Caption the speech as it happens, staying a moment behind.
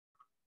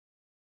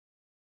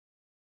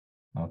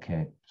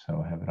Okay,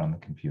 so I have it on the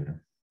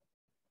computer.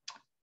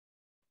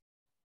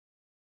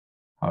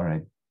 All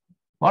right.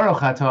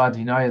 Baruch atah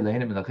Adonai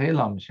Eloheinu melech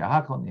haolam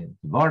shehakol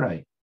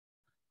nidbarei.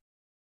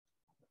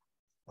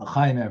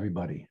 L'chaim,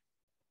 everybody.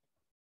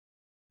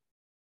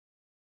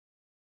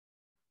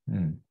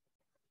 L'chaim,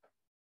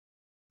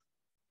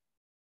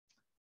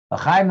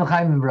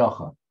 l'chaim, and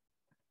bracha.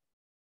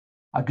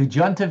 A good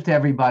yontif to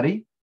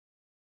everybody.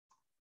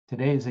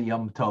 Today is a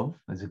Yom Tov.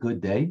 It's a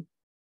good day.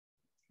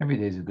 Every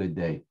day is a good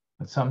day,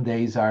 but some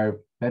days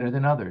are better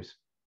than others.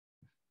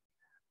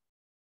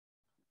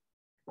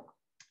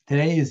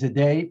 Today is a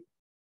day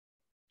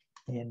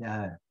in,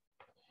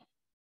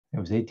 it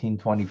was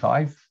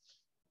 1825.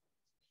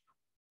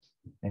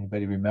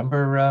 Anybody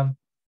remember a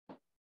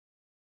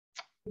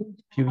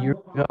few years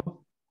ago?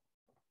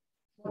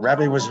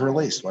 Rabbi was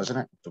released, wasn't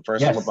it? The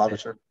first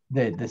Lubavitcher?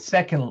 The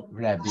second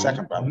Rabbi,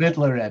 the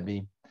middle Rabbi,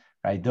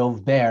 right?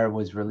 Dov Ber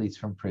was released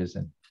from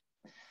prison.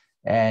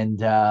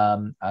 And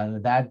on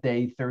that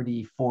day,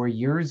 34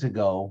 years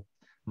ago,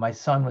 my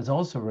son was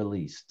also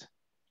released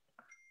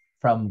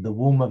from the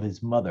womb of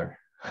his mother.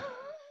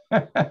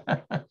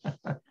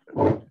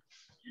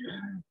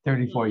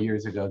 34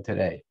 years ago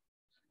today.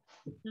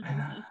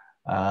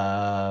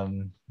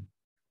 And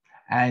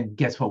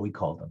guess what we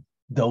called him?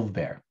 Dov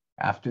Ber,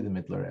 after the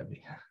Middler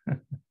Rebbe.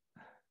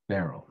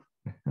 Beryl,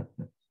 for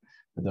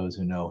those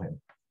who know him.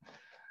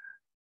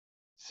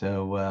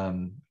 So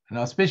an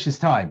auspicious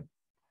time.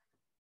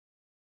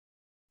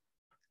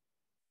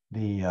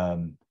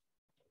 The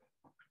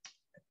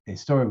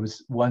story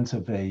was once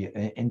of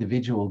an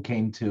individual who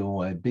came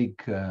to a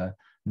big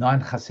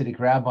non-Hasidic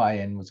rabbi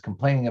and was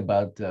complaining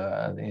about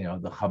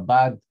the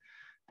Chabad,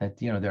 that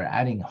they're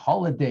adding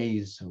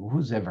holidays.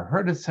 Who's ever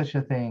heard of such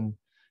a thing?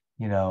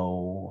 We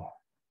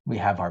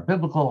have our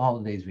biblical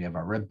holidays, we have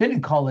our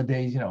rabbinic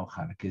holidays.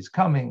 Hanukkah is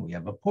coming, we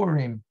have a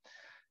Purim,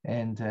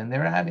 and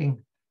they're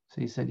adding. So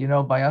he said,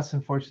 by us,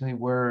 unfortunately,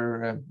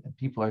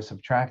 people are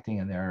subtracting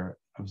and they're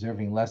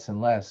observing less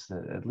and less.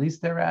 At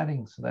least they're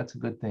adding, so that's a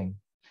good thing.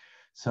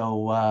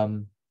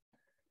 So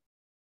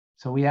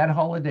we add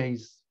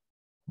holidays.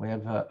 We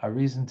have a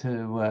reason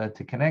to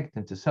connect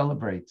and to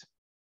celebrate.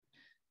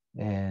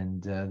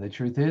 And the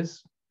truth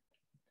is,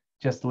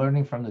 just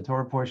learning from the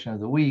Torah portion of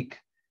the week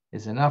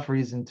is enough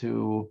reason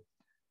to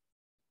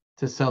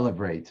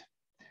celebrate.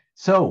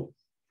 So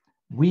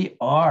we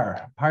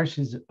are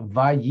Parshat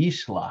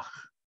Vayishlach,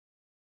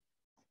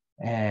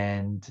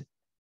 and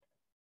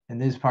in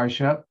this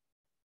parsha,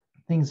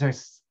 things are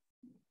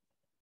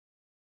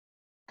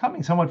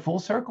coming somewhat full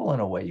circle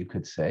in a way, you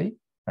could say,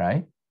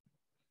 right?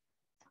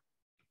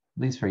 At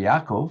least for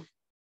Yaakov.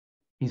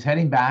 He's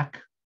heading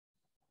back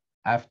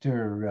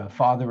after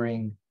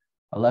fathering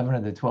 11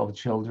 of the 12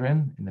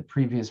 children in the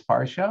previous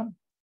parsha,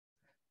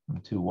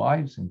 2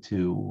 wives and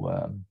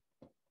 2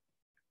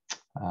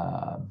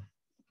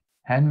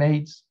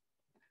 handmaids.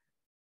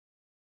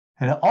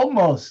 And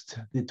almost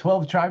the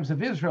 12 tribes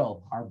of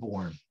Israel are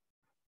born.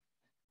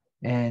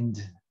 And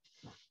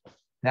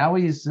now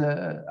he's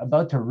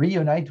about to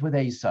reunite with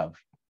Esav.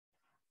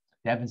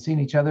 They haven't seen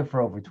each other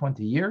for over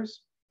 20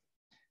 years.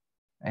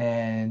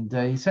 And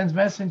he sends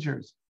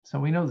messengers. So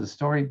we know the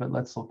story, but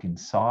let's look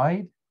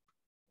inside.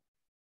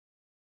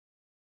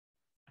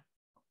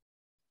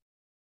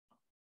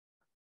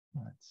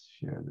 Let's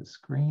share the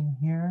screen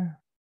here.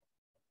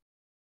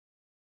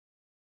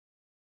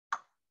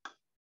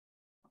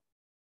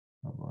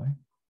 Oh boy.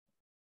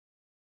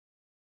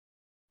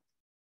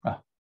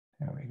 Ah,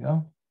 there we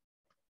go.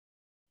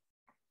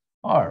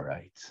 All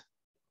right.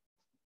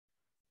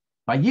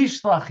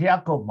 VaYishlach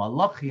Yaakov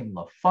malachim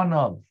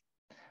lafanav,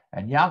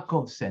 and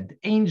Yaakov sent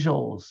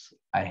angels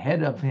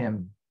ahead of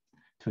him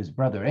to his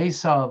brother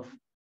Esav,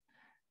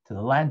 to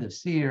the land of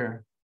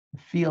Seir, the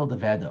field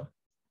of Edom.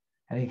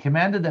 And he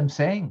commanded them,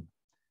 saying,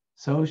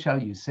 so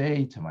shall you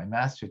say to my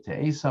master, to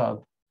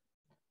Esav,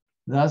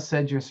 thus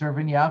said your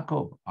servant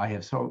Yaakov, I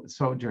have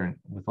sojourned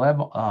with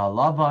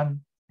Lavan,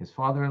 his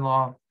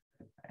father-in-law,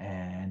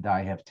 and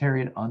I have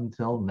tarried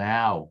until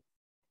now.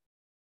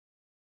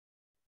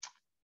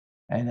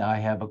 And I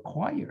have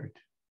acquired,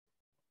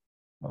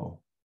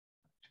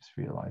 just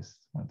realized,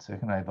 1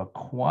 second, I've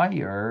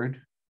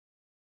acquired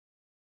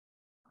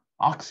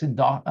oxen,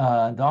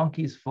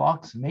 donkeys,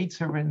 flocks,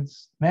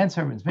 manservants,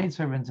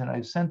 and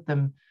I've sent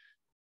them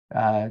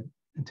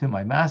to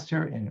my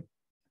master in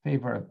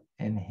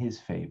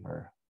his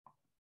favor,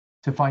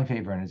 to find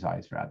favor in his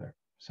eyes, rather.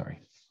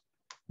 Sorry.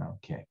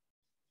 Okay.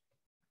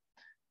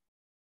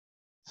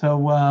 So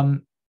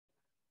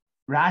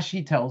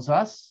Rashi tells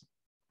us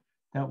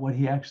that what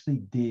he actually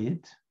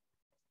did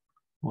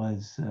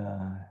was, give me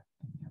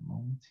a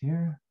moment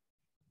here.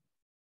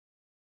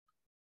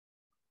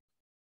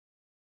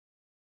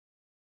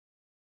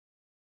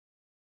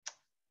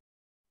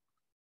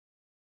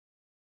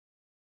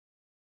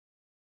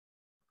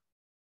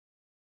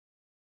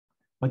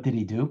 What did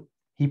he do?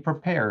 He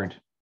prepared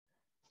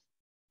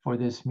for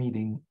this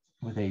meeting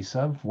with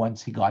Esav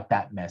once he got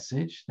that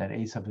message that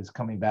Esav is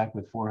coming back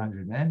with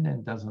 400 men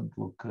and doesn't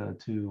look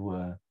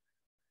too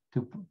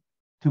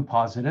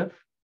positive.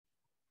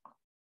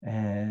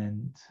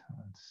 And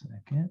 1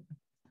 second.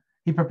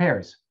 He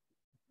prepares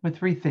with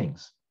three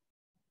things.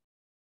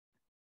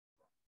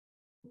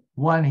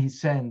 One, he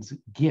sends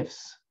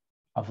gifts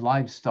of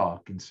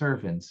livestock and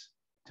servants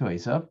to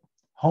Esau,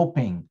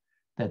 hoping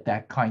that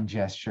that kind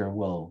gesture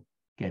will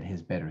get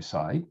his better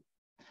side.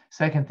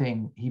 Second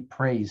thing, he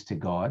prays to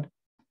God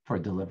for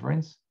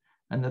deliverance.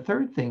 And the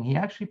third thing, he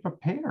actually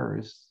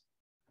prepares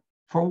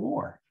for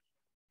war,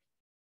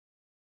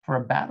 for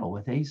a battle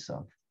with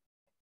Esau.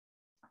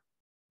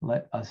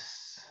 Let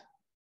us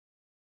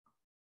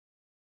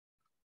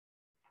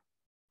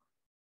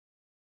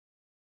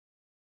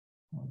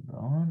hold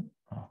on.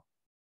 Oh.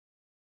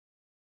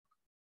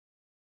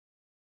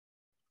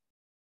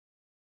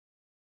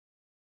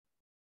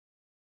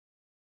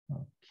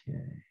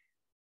 Okay.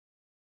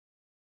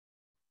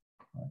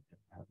 I'm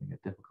having a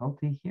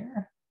difficulty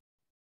here.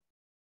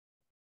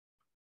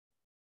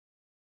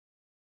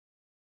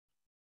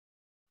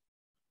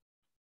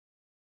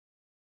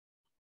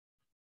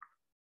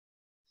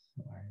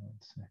 Sorry, 1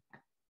 sec.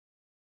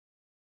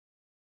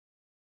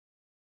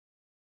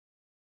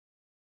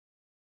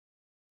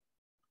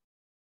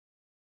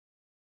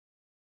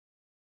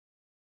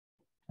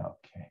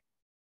 Okay.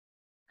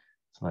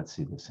 So let's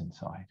see this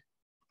inside.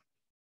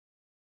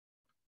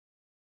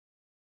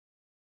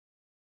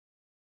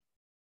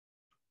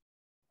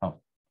 Oh.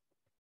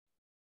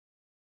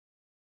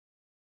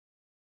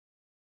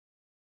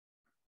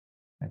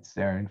 It's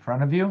there in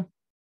front of you.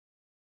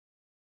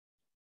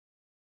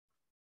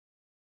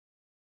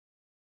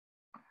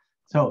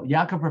 So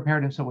Yaakov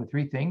prepared himself with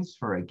three things: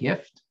 for a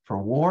gift, for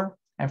war,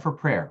 and for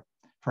prayer.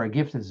 For a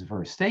gift, as the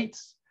verse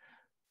states,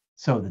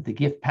 so that the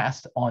gift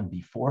passed on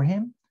before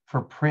him.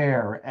 For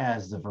prayer,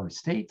 as the verse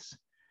states,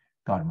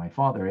 God and my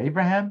father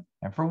Abraham.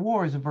 And for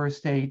war, as the verse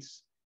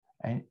states,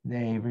 and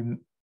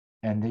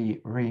the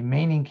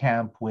remaining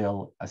camp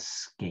will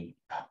escape.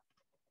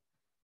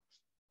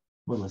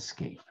 Will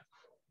escape.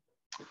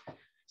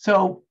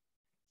 So,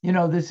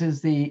 this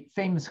is the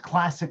famous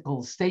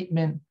classical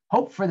statement: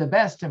 hope for the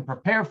best and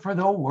prepare for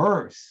the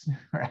worst,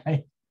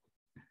 right?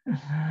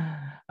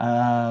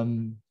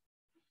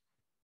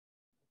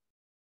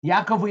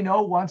 Yaakov, we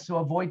know, wants to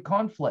avoid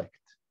conflict.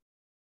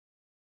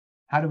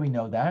 How do we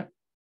know that?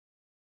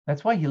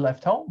 That's why he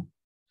left home.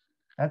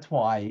 That's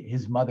why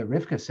his mother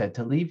Rivka said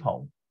to leave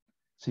home,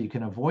 so you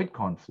can avoid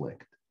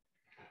conflict.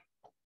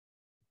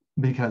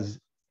 Because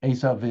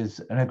Esav is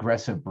an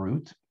aggressive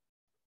brute,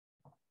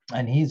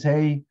 and he's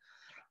a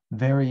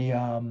very,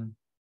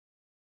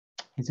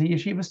 he's a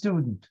yeshiva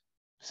student,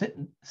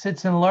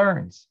 sits and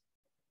learns.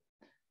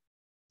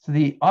 So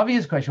the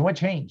obvious question, what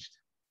changed?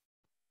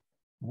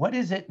 What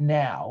is it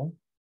now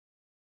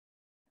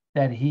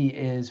that he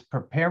is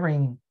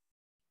preparing,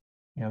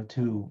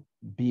 to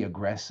be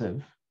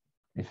aggressive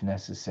if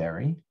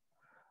necessary?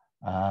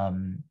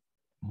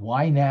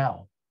 Why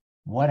now?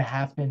 What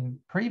happened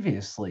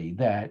previously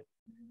that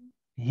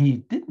he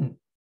didn't,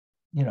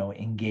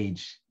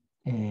 engage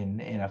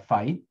in a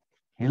fight?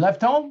 He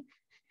left home,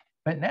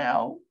 but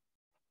now,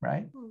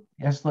 right?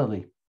 Yes,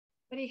 Lily.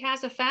 But he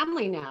has a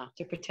family now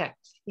to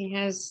protect. He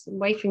has a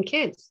wife and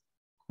kids.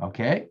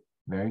 Okay,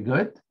 very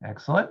good.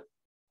 Excellent.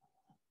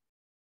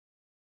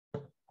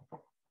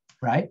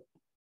 Right?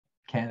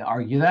 Can't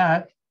argue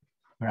that,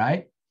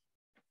 right?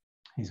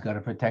 He's got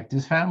to protect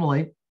his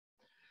family.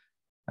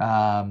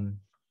 So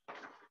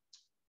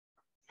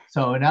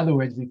in other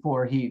words,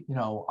 before he,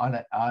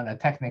 on a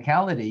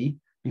technicality,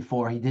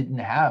 before he didn't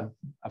have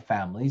a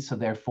family, so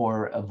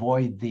therefore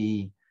avoid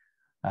the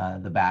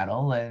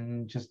battle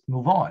and just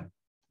move on.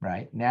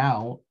 Right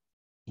now,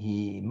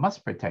 he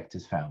must protect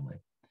his family.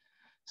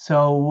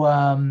 So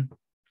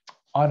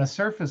on a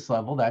surface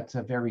level, that's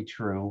a very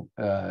true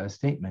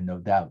statement, no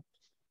doubt.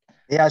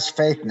 He has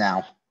faith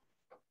now.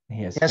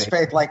 He has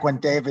faith like when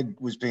David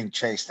was being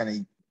chased and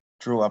he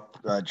drew up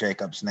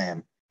Jacob's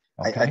name.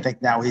 Okay. I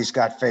think now he's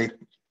got faith.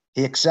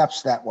 He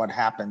accepts that what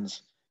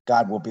happens,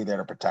 God will be there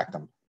to protect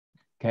him.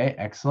 Okay,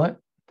 excellent.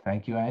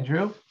 Thank you,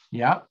 Andrew.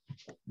 Yeah,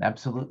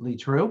 absolutely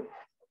true.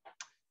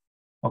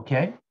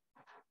 Okay.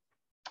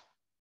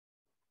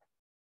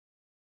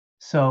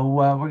 So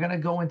we're going to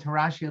go into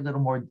Rashi a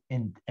little more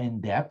in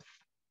depth.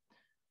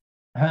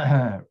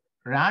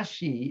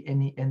 Rashi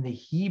in the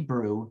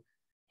Hebrew,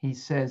 he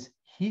says,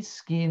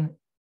 Hiskin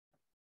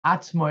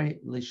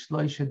atzmoi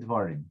lishloisha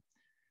dvarim.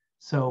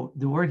 So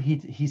the word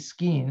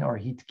hiskin or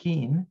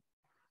hitkin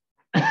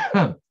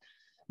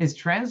is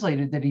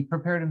translated that he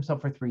prepared himself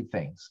for three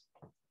things.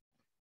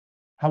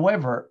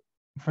 However,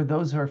 for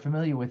those who are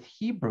familiar with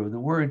Hebrew, the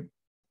word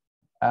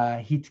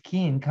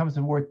hitkin comes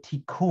from the word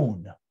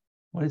tikkun.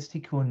 What does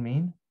tikkun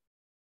mean?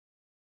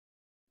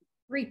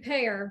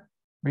 Repair.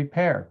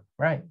 Repair,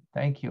 right.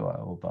 Thank you,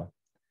 Ahuva.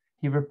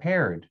 He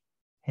repaired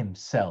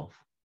himself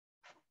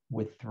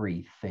with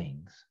three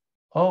things.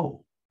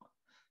 Oh,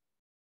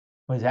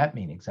 what does that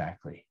mean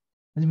exactly?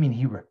 What does it mean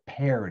he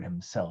repaired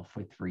himself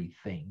with three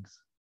things?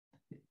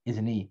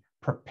 Isn't he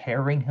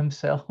preparing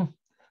himself?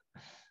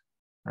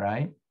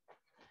 Right?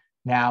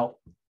 Now,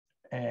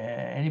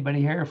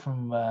 anybody here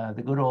from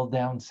the good old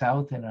down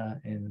south in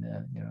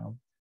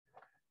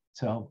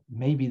So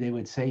maybe they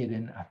would say it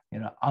in,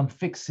 I'm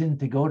fixing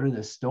to go to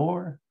the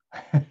store.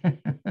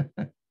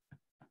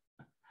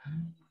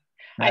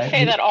 I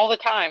say that all the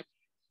time.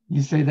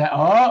 You say that.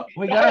 Oh,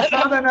 we got a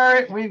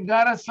Southerner. We've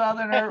got a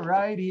Southerner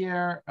right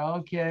here.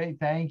 Okay,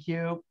 thank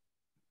you.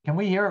 Can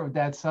we hear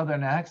that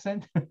Southern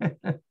accent?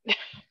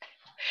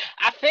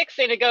 I fix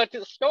it to go to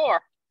the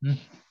store.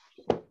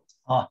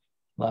 Oh,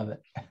 love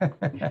it.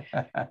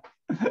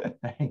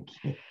 Thank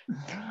you.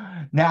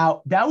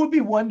 Now, that would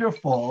be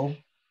wonderful,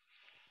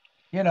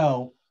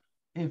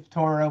 if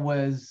Torah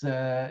was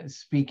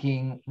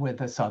speaking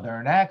with a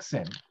Southern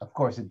accent. Of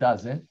course, it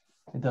doesn't.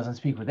 It doesn't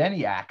speak with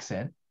any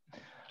accent.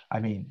 I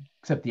mean,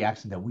 except the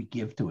accent that we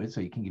give to it. So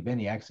you can give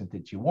any accent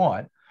that you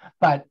want.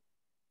 But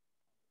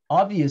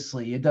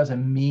obviously, it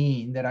doesn't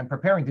mean that I'm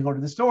preparing to go to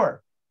the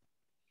store.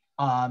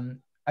 I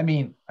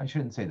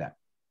shouldn't say that.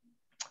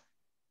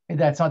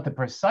 That's not the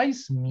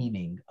precise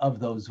meaning of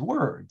those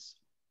words,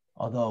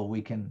 although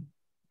we can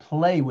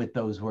play with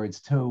those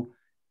words to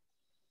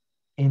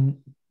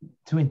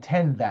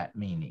intend that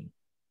meaning.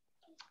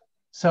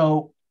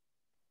 So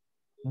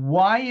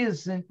why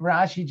isn't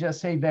Rashi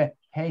just say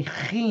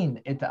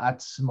Hechin et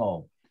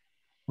atzmo,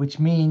 which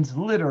means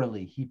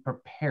literally he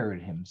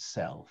prepared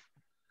himself?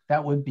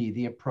 That would be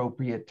the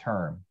appropriate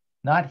term,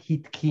 not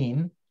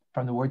hitkin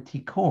from the word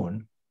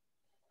tikkun,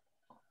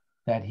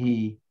 that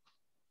he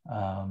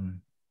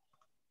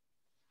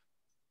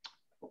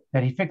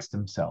fixed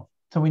himself.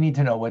 So we need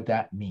to know what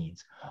that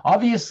means.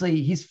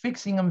 Obviously, he's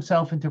fixing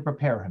himself and to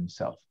prepare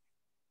himself.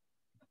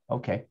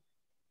 Okay,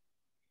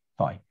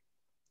 fine.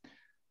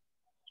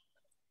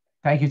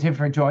 Thank you, Tim,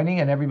 for joining,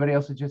 and everybody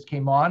else that just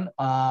came on.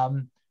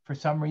 For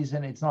some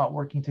reason, it's not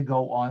working to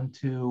go on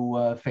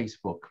to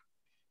Facebook.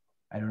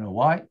 I don't know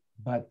why,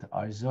 but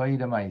Arzoi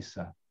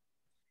Maisa.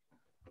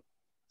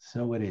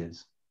 So it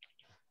is.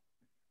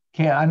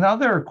 Okay,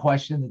 another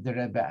question that the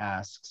Rebbe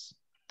asks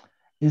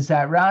is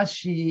that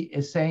Rashi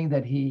is saying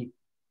that he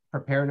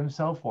prepared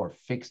himself or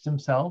fixed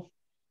himself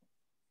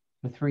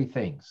with three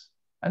things.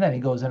 And then he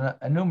goes and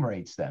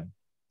enumerates them.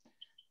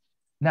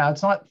 Now,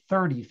 it's not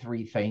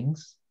 33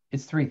 things.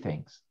 It's three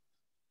things.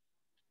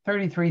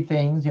 33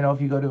 things,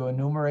 if you go to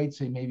enumerate,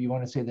 so maybe you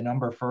want to say the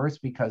number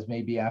first because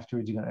maybe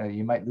afterwards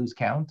you might lose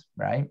count,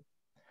 right?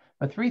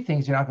 But three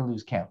things, you're not going to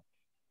lose count.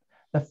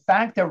 The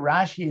fact that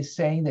Rashi is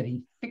saying that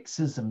he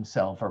fixes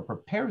himself or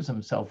prepares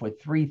himself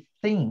with three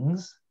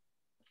things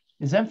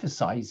is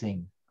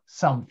emphasizing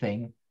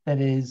something that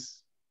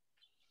is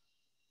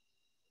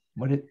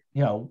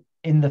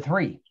in the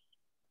three.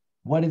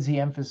 What is he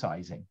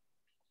emphasizing?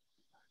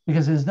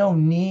 Because there's no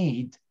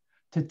need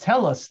to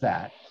tell us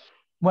that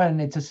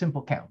when it's a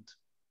simple count.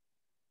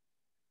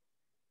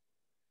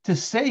 To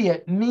say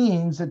it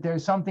means that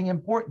there's something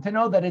important to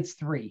know that it's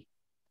three.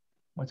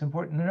 What's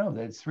important to know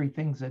that it's three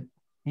things that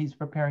he's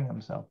preparing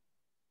himself.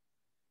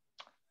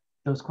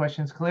 Those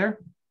questions clear?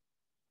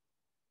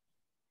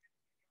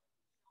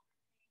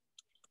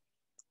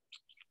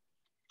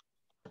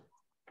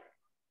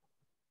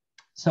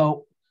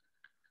 So,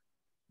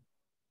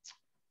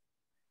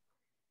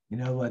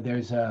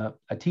 there's a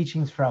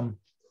teachings from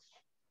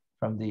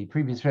the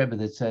previous Rebbe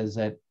that says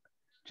that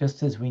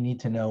just as we need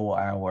to know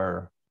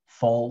our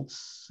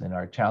faults and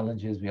our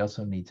challenges, we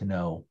also need to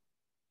know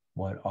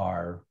what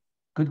our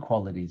good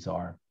qualities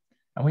are.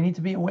 And we need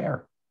to be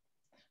aware.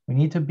 We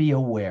need to be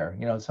aware.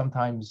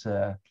 Sometimes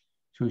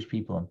Jewish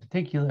people in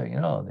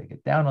particular, they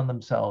get down on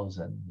themselves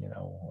and,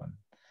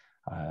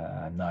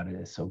 I'm not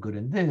so good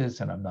in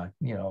this and I'm not,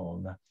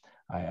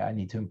 I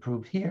need to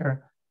improve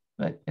here.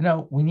 But,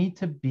 we need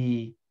to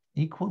be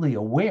equally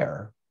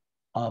aware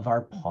of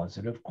our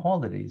positive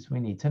qualities. We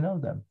need to know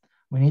them.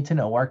 We need to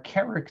know our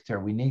character.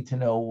 We need to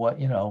know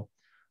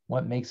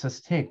what makes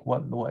us tick,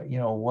 what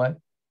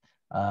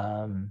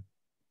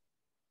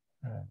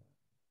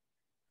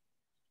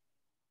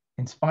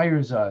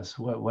inspires us,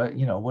 what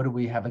do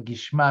we have a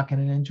gishmak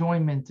and an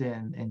enjoyment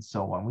in, and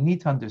so on. We need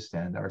to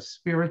understand our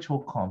spiritual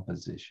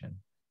composition.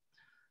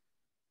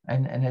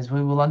 And as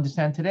we will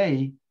understand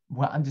today,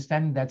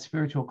 understanding that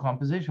spiritual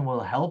composition will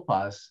help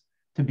us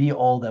to be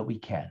all that we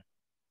can,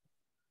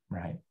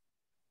 right?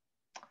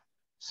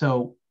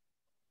 So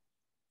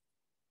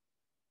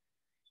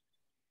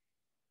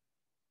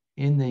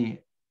in the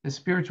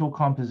spiritual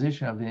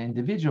composition of the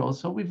individual,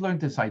 so we've learned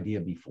this idea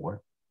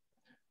before.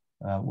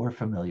 We're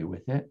familiar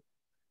with it.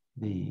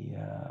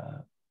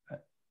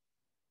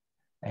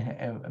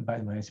 And by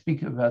the way, I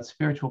speak about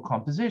spiritual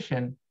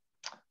composition.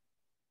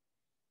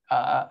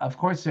 Of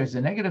course, there's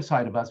a negative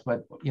side of us,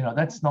 but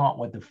that's not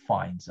what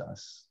defines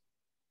us.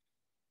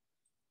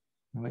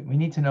 We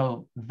need to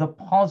know the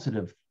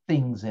positive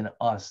things in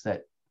us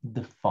that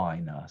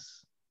define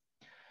us.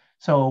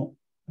 So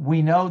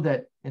we know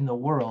that in the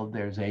world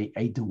there's a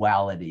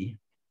duality,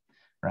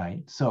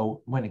 right?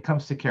 So when it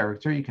comes to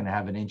character, you can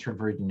have an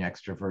introvert and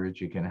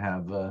extrovert. You can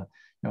have a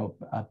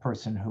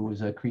person who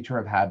is a creature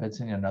of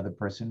habits and another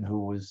person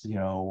who was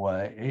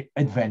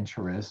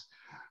adventurous.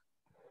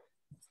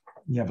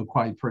 You have a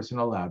quiet person,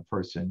 a loud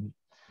person.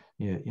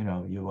 You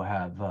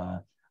have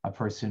a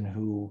person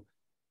who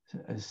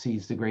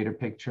sees the greater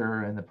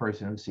picture and the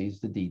person who sees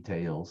the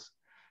details.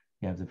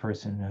 You have the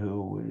person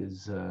who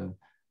is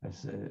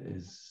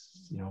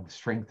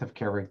strength of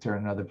character,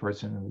 another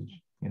person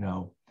who's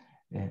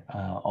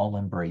all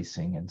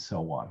embracing, and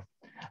so on.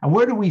 And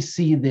where do we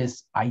see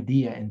this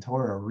idea in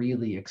Torah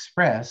really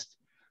expressed?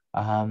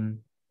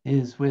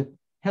 Is with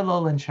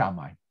Hillel and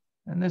Shammai.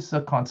 And this is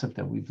a concept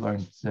that we've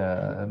learned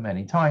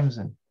many times,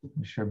 and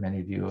I'm sure many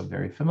of you are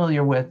very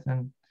familiar with.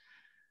 And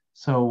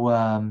so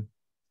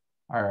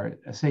our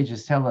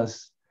sages tell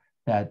us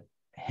that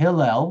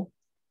Hillel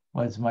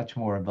was much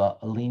more of a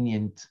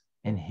lenient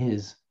in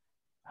his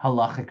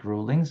halachic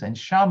rulings, and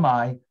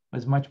Shammai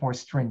was much more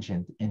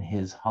stringent in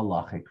his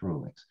halachic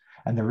rulings.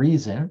 And the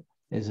reason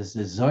is, as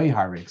the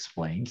Zohar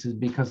explains, is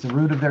because the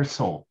root of their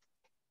soul.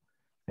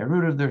 The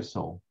root of their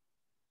soul.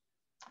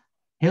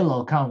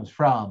 Hillel comes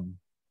from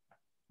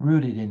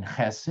rooted in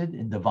chesed,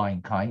 in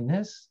divine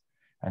kindness,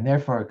 and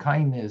therefore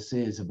kindness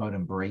is about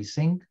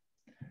embracing.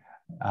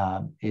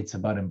 It's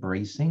about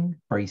embracing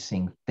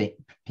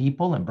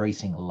people,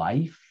 embracing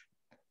life,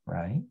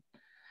 right?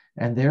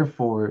 And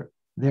therefore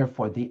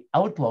the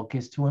outlook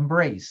is to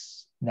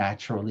embrace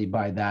naturally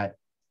by that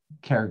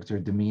character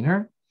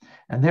demeanor,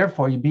 and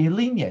therefore you be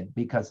lenient,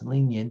 because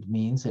lenient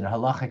means in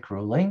halachic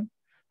ruling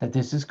that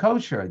this is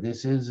kosher,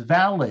 this is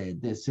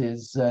valid, this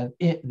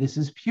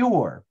is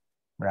pure,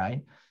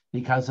 right?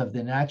 Because of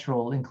the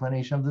natural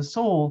inclination of the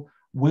soul,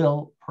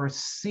 will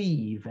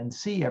perceive and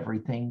see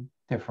everything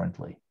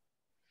differently.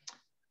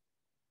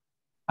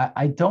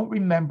 I don't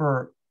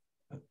remember,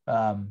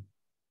 there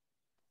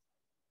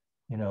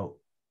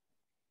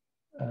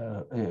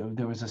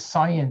was a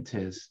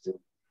scientist,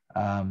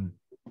 and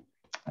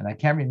I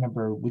can't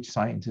remember which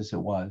scientist it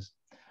was,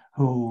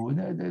 who,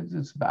 it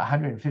was about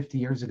 150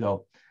 years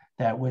ago,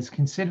 that was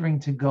considering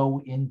to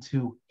go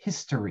into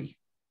history.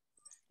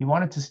 He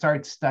wanted to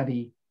start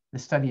the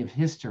study of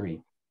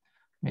history.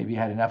 Maybe he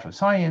had enough of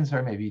science,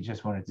 or maybe he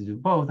just wanted to do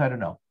both, I don't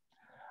know.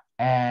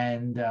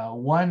 And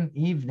one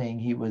evening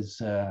he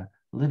was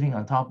living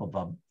on top of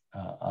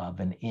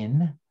an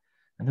inn,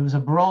 and there was a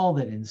brawl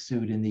that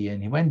ensued in the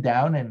inn. He went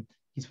down and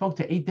he spoke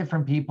to 8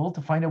 different people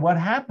to find out what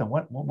happened,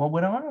 what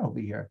went on over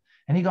here.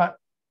 And he got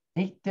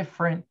 8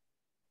 different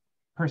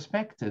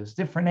perspectives,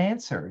 different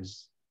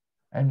answers.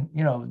 And,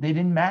 they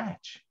didn't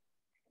match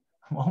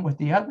one with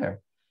the other.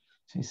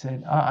 So he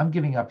said, I'm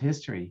giving up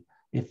history.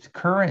 If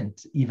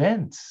current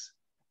events,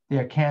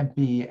 there can't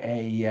be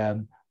a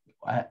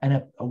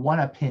one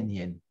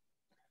opinion,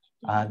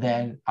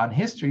 then on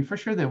history, for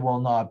sure, there will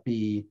not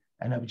be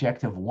an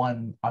objective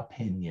one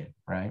opinion,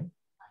 right?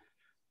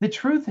 The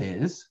truth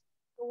is,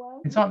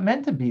 it's not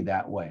meant to be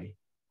that way.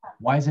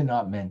 Why is it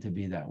not meant to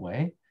be that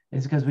way?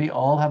 It's because we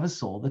all have a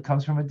soul that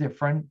comes from a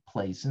different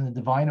place in the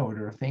divine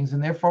order of things,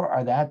 and therefore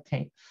I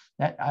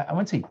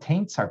wouldn't say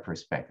taints our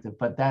perspective,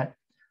 but that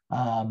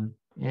in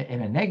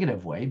a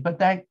negative way, but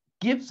that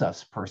gives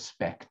us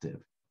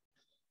perspective.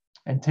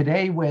 And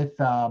today with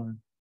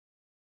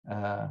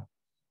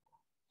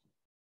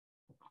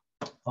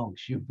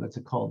what's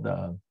it called?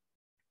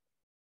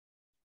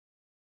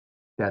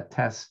 That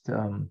test.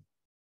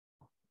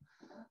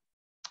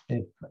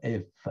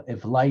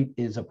 If light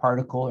is a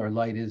particle or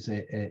light is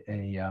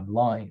a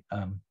line,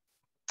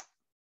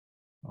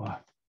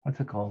 what's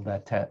it called?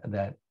 That.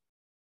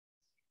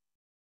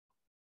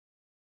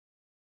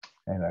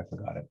 Anyway, I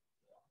forgot it.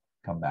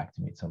 Come back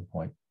to me at some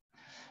point.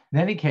 In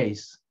any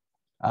case,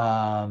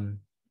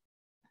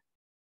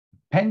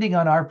 depending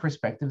on our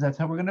perspective, that's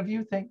how we're going to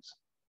view things.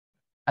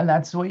 And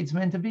that's the way it's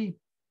meant to be.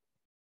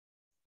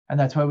 And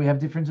that's why we have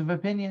difference of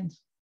opinions.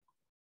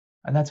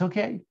 And that's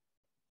okay.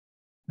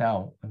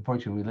 Now,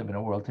 unfortunately, we live in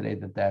a world today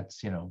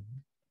that's,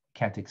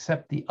 can't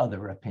accept the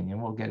other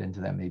opinion. We'll get into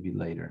that maybe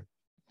later,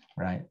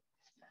 right?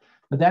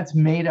 But that's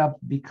made up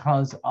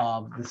because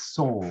of the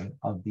soul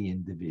of the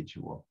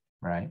individual,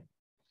 right?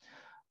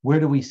 Where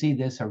do we see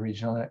this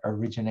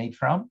originate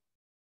from?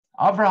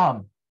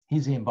 Avraham.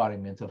 He's the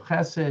embodiment of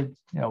Chesed.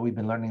 We've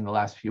been learning the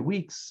last few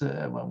weeks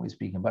when we're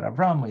speaking about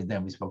Avraham.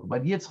 Then we spoke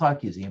about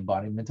Yitzchak. He's the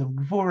embodiment of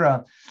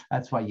Gvura.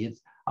 That's why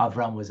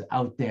Avraham was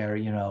out there,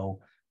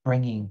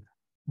 bringing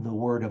the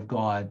word of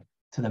God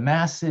to the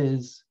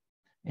masses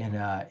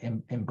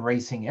and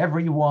embracing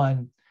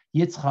everyone.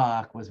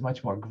 Yitzchak was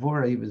much more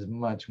Gvura. He was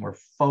much more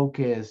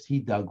focused. He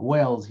dug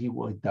wells. He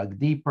dug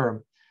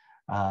deeper.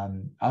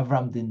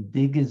 Avram didn't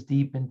dig as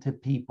deep into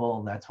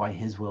people. That's why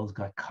his wells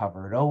got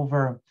covered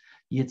over.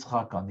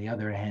 Yitzchak, on the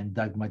other hand,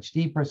 dug much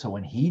deeper. So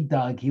when he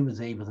dug, he was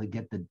able to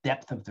get the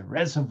depth of the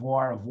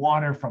reservoir of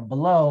water from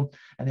below.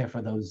 And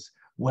therefore, those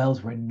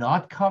wells were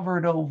not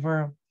covered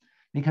over,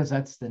 because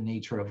that's the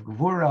nature of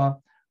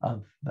Gvura,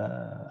 of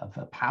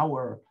a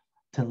power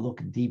to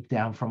look deep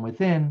down from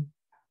within,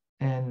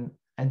 and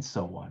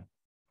so on.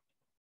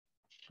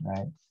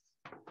 Right?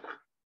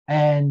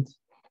 And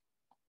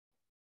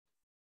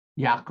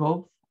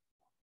Yaakov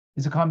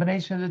is a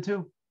combination of the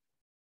two.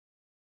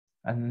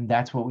 And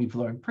that's what we've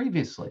learned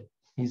previously.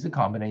 He's a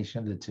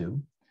combination of the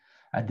two.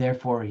 And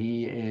therefore,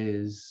 he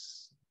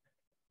is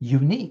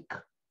unique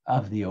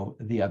of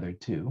the other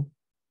two,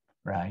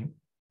 right?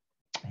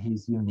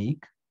 he's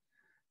unique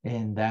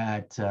in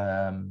that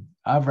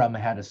Avram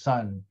had a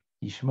son,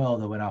 Ishmael,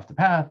 that went off the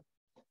path.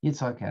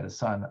 Yitzhak had a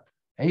son,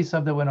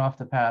 Esav, that went off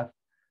the path.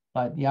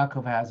 But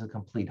Yaakov has a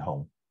complete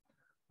home,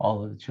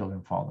 all of the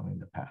children following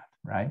the path,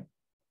 right?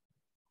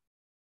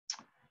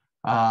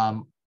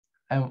 And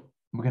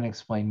we're going to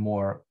explain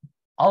more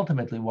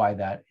ultimately why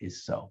that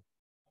is so.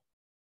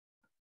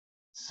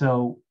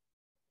 So,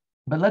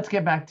 but let's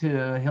get back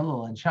to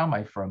Hillel and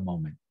Shammai for a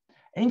moment.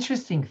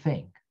 Interesting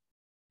thing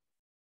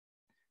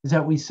is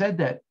that we said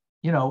that,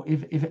 you know,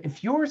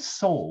 if your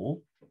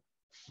soul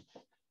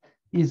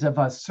is of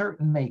a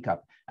certain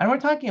makeup, and we're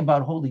talking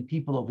about holy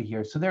people over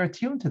here, so they're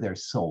attuned to their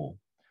soul.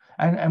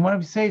 And when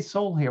we say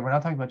soul here, we're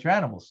not talking about your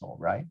animal soul,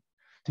 right?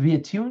 To be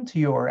attuned to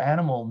your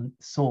animal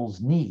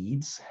soul's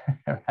needs,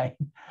 right?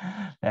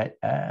 That,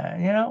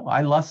 you know,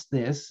 I lust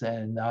this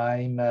and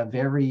I'm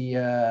very,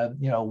 you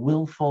know,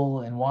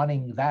 willful in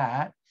wanting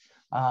that.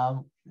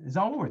 Is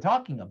not what we're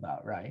talking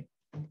about, right?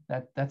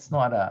 That's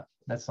not a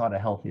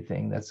healthy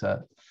thing. That's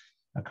a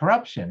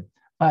corruption.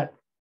 But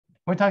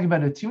we're talking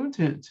about attuned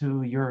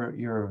to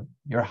your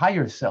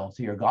higher self,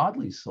 to your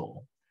godly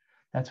soul.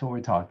 That's what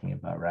we're talking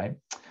about, right?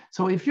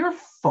 So if you're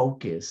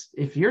focused,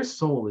 if your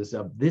soul is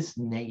of this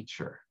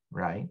nature,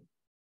 right,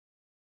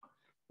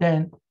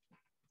 then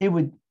it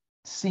would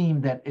seem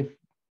that if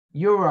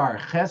you are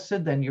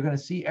chesed, then you're going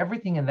to see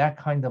everything in that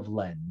kind of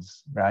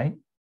lens, right?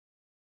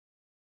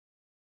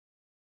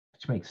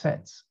 Which makes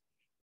sense.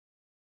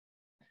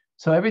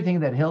 So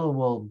everything that Hillel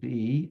will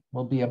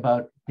be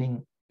about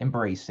being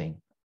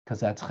embracing, because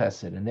that's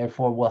chesed, and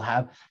therefore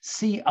we'll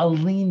see a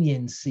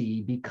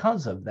leniency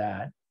because of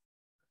that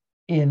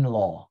in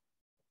law.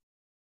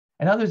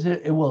 In other words,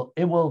 it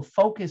will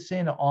focus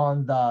in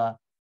on the,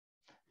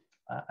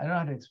 I don't know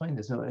how to explain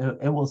this.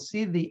 It will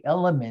see the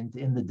element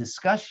in the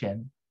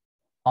discussion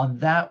on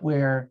that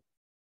where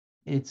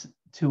it's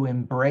to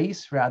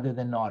embrace rather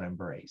than not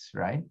embrace,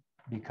 right?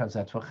 Because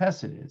that's what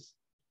chesed is.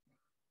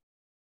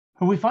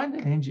 But we find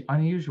an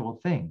unusual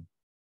thing.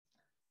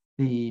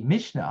 The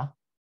Mishnah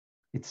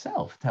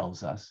itself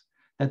tells us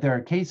that there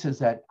are cases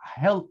that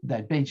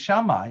Beit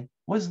Shammai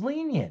was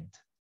lenient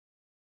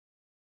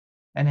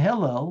and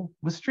Hillel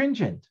was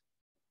stringent.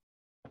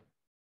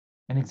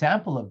 An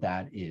example of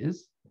that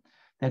is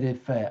that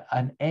if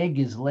an egg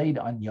is laid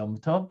on Yom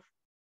Tov,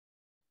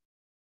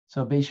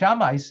 so Beit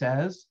Shammai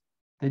says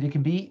that it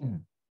can be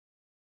eaten.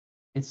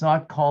 It's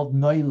not called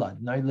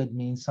noilad. Noilad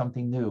means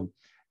something new.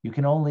 You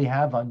can only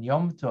have on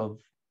Yom Tov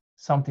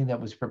something that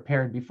was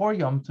prepared before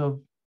Yom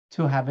Tov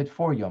to have it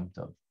for Yom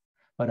Tov.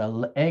 But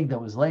an egg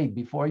that was laid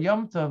before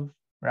Yom Tov,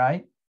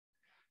 right?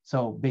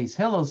 So Beis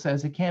Hillel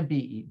says it can't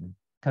be eaten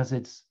because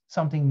it's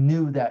something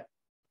new that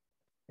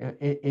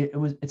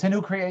it's a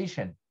new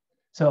creation.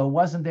 So it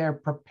wasn't there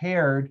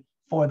prepared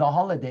for the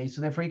holiday,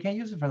 so therefore you can't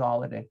use it for the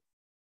holiday.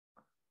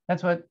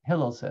 That's what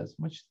Hillel says,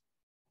 which,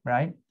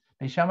 right?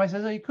 Beis Shammai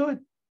says, oh, you could.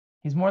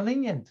 He's more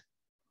lenient.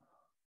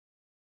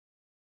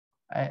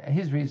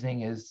 His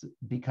reasoning is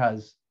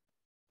because,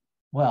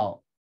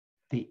 well,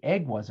 the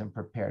egg wasn't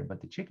prepared,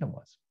 but the chicken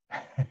was.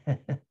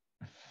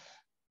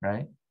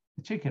 Right?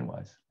 The chicken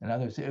was. In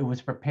other words, it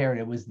was prepared.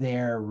 It was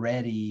there,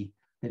 ready,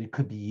 that it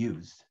could be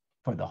used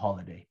for the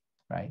holiday,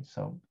 right?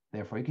 So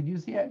therefore, you could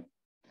use the egg.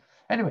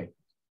 Anyway,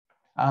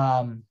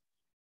 and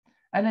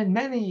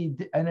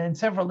in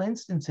several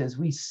instances,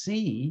 we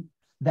see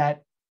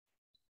that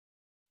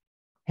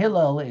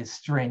Hillel is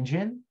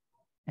stringent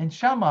and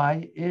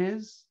Shammai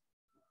is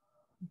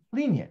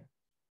lenient.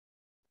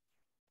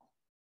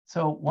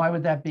 So why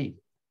would that be?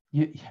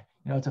 You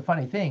know, it's a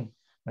funny thing.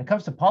 When it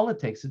comes to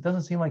politics, it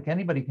doesn't seem like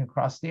anybody can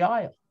cross the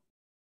aisle,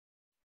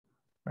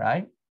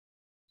 right?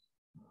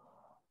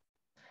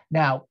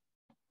 Now,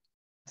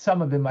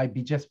 some of it might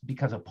be just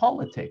because of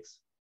politics,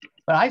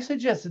 but I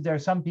suggest that there are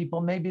some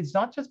people, maybe it's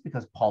not just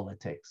because of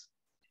politics,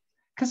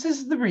 because this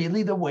is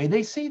really the way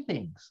they see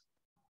things.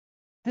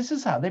 This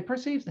is how they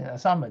perceive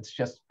things. Some it's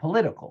just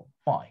political,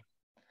 fine.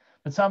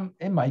 But some,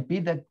 it might be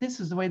that this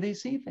is the way they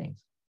see things.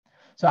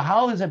 So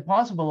how is it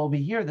possible over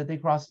here that they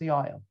cross the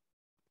aisle?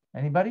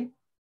 Anybody?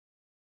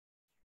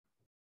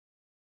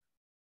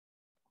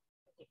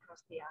 They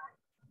cross the aisle.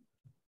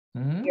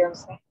 Mm-hmm. You know what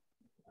I'm saying?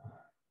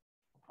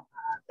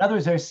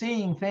 Others are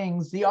seeing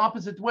things the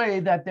opposite way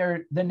that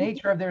the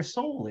nature of their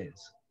soul is.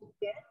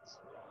 Yes.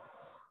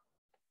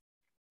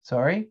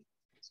 Sorry?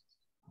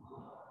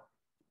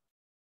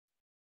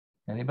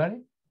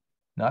 Anybody?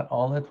 Not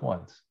all at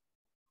once.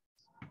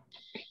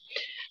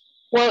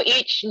 Well,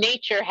 each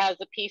nature has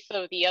a piece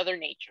of the other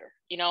nature.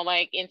 You know,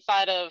 like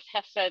inside of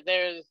Hesed,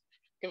 there's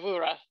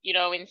Gevura. You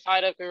know,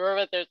 inside of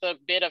Gevura, there's a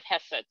bit of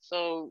Hesed.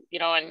 So, you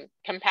know, and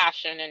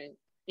compassion and,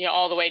 you know,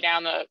 all the way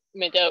down the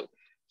Midot.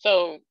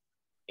 So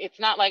it's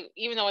not like,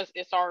 even though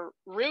it's our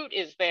root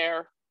is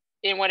there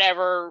in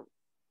whatever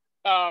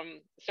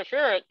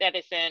Sephira that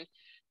it's in,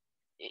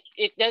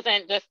 it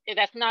doesn't just,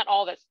 that's not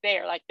all that's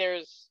there. Like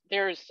there's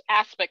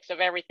aspects of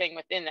everything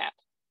within that.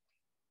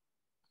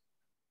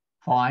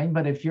 Fine,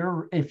 but if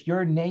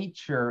your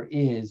nature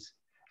is,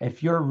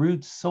 if your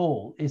root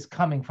soul is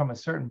coming from a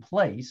certain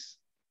place,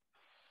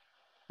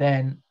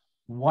 then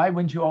why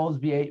wouldn't you always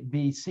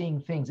be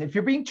seeing things? If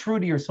you're being true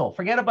to your soul,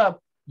 forget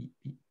about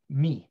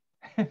me,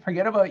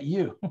 forget about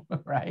you,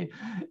 right?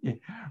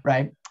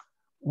 Right?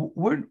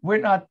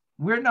 We're not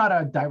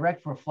a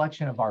direct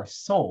reflection of our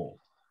soul.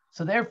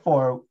 So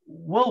therefore,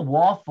 we'll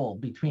waffle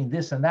between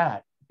this and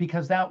that,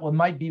 because that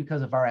might be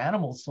because of our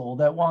animal soul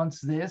that wants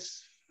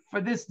this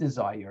for this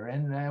desire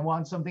and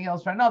wants something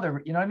else for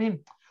another. You know what I mean?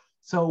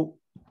 So,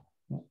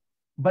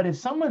 but if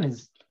someone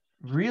is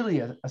really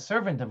a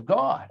servant of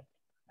God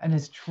and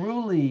is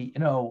truly,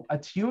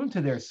 attuned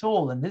to their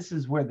soul, and this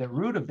is where the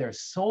root of their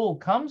soul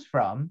comes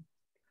from,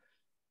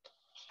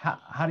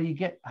 how do you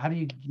get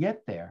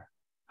there?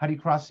 How do you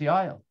cross the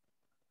aisle?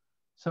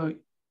 So,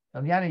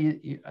 Liana,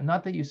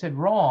 not that you said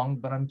wrong,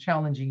 but I'm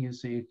challenging you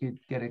so you could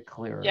get it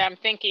clearer. Yeah, I'm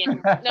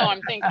thinking. No,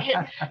 I'm thinking.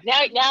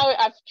 now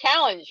I've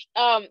challenged.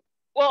 Well,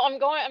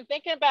 I'm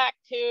thinking back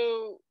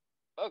to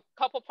a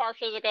couple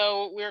parshas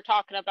ago. We were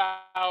talking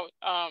about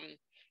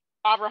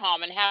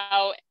Abraham and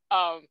how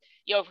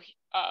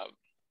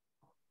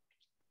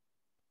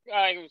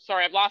I'm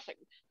sorry, I've lost it.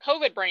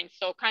 COVID brain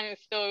still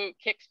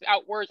kicks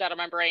out words out of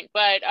my brain.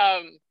 But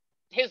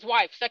his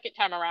wife, second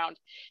time around,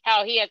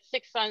 how he had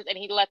 6 sons and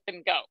he let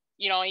them go.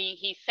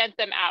 He sent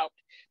them out.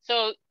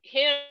 So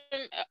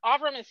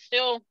Avram is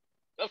still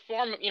a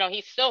form,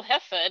 he's still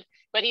Hesed,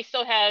 but he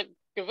still had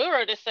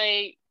Gevurah to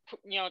say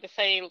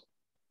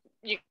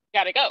you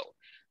got to go.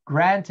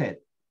 Granted,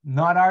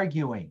 not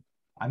arguing.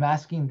 I'm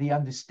asking the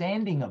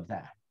understanding of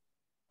that.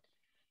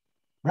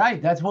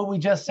 Right, that's what we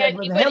just said.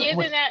 With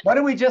what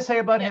did we just say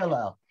about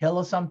Hillel?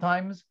 Hillel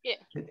sometimes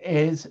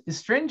is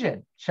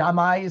stringent.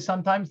 Shammai is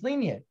sometimes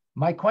lenient.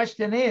 My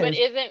question is,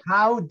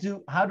 how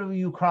do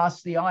you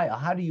cross the aisle?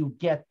 How do you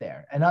get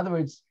there? In other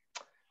words,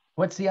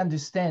 what's the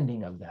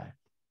understanding of that?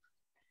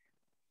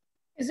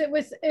 Is it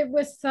with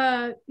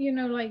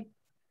like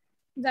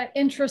that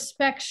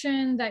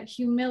introspection, that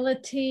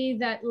humility,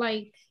 that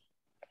like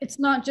it's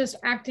not just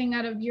acting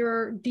out of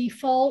your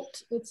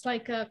default. It's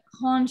like a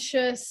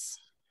conscious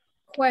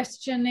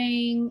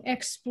questioning,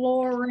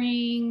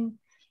 exploring,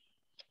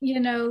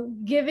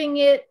 giving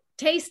it,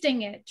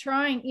 tasting it,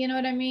 trying, you know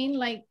what I mean?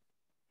 Like,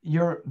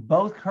 you're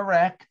both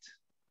correct.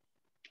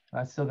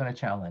 I'm still going to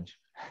challenge.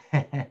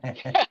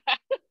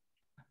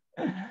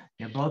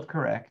 You're both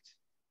correct,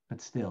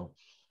 but still,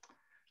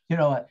 you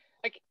know what?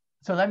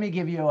 So let me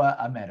give you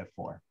a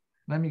metaphor.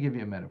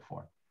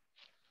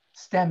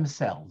 Stem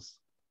cells,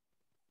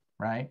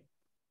 right?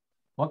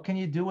 What can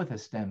you do with a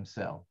stem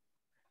cell?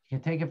 You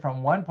can take it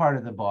from one part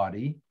of the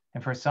body,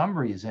 and for some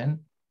reason,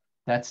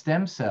 that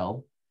stem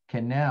cell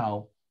can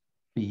now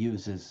be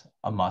used as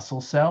a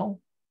muscle cell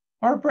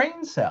or a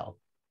brain cell.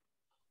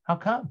 How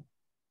come?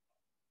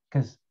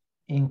 Because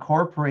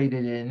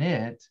incorporated in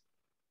it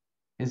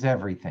is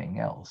everything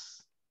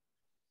else.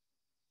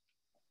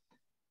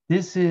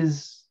 This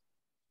is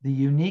the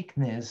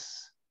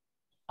uniqueness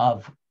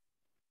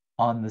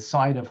on the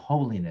side of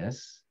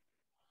holiness,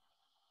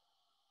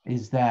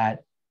 is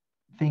that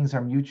things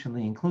are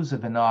mutually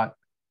inclusive and not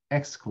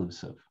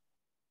exclusive.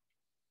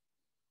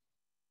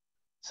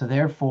 So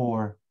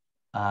therefore,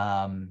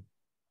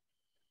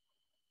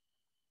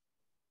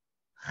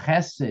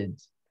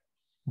 chesed,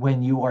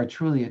 when you are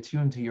truly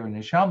attuned to your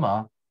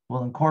neshama,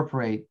 will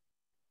incorporate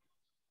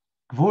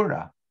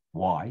gvura.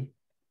 Why?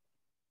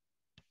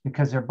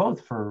 Because they're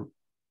both for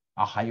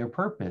a higher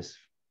purpose.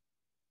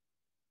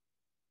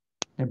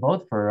 They're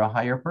both for a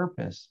higher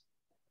purpose,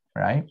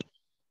 right?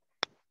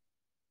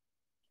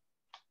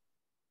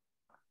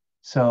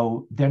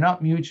 So they're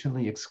not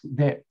mutually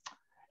exclusive.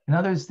 In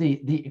other words,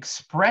 the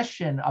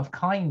expression of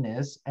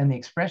kindness and the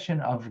expression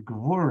of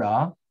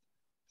gvura,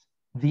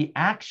 the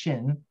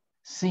action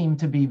seem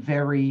to be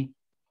very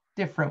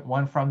different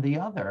one from the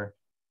other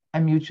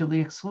and mutually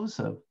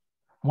exclusive.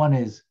 One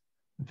is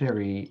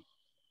very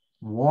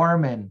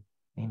warm and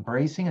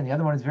embracing, and the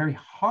other one is very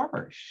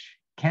harsh,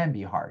 can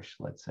be harsh,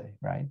 let's say,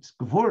 right? It's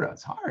gvura,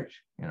 it's harsh,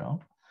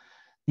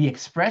 The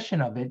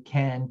expression of it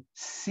can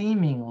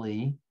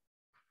seemingly,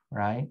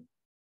 right,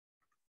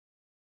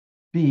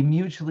 be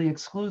mutually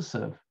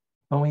exclusive.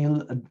 But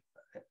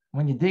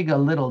when you dig a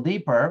little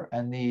deeper,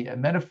 and the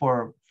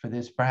metaphor for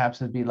this perhaps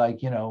would be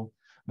like,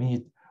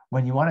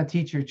 when you want to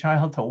teach your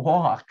child to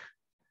walk,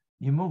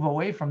 you move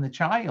away from the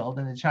child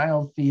and the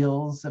child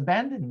feels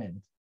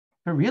abandonment.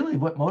 But really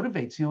what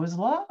motivates you is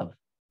love.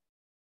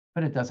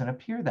 But it doesn't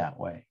appear that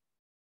way.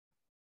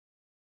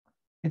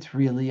 It's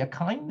really a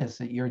kindness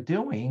that you're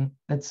doing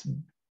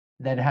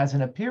that has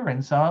an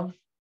appearance of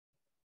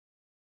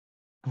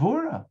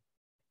gvura,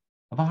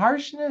 of a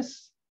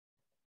harshness.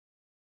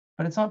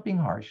 But it's not being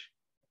harsh.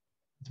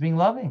 It's being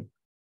loving,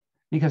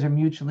 because they're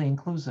mutually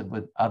inclusive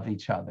of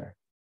each other.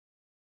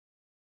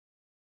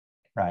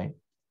 Right?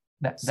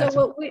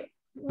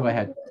 Go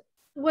ahead.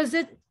 Was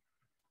it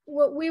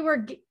what we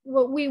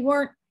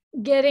weren't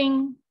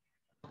getting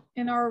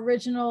in our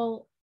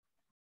original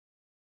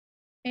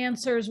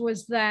answers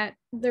was that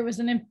there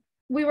was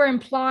we were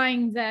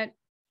implying that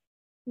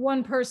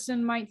one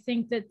person might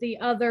think that the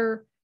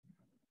other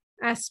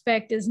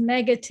aspect is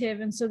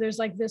negative, and so there's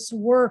like this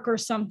work or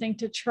something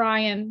to try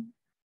and,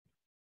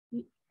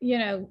 you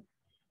know,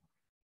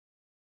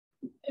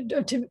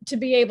 to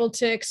be able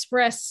to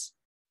express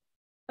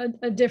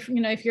a different,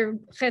 you know, if you're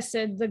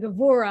chesed, the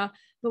gevura.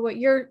 But what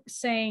you're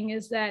saying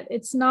is that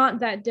it's not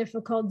that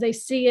difficult. They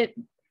see it,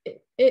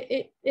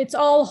 it's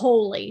all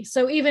holy.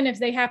 So even if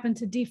they happen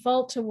to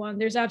default to one,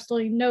 there's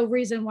absolutely no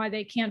reason why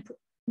they can't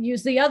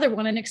use the other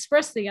one and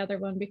express the other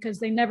one, because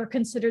they never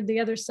considered the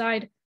other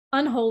side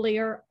unholy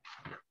or.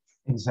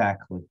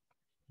 Exactly.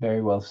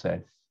 Very well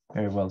said.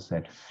 Very well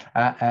said.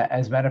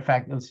 As a matter of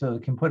fact, so you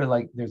can put it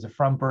like there's a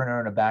front burner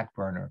and a back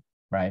burner,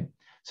 right?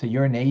 So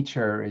your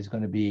nature is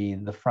going to be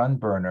the front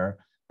burner,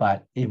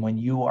 but when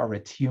you are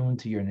attuned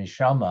to your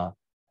neshama,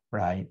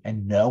 right,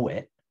 and know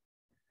it,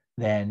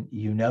 then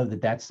you know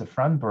that that's the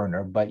front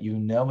burner, but you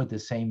know at the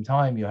same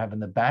time you have in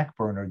the back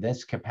burner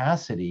this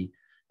capacity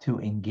to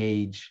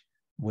engage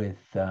with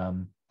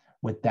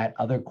that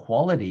other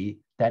quality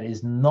that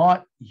is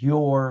not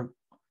your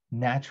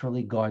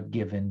naturally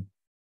God-given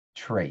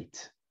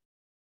trait,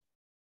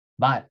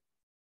 but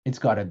it's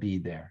got to be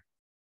there.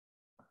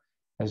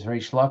 As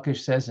VaYeslach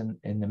says in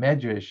the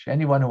Medrash,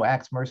 anyone who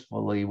acts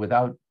mercifully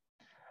without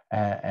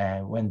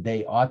when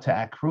they ought to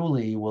act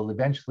cruelly will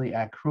eventually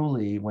act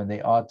cruelly when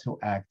they ought to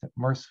act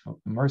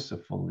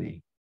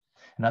mercifully.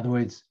 In other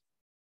words,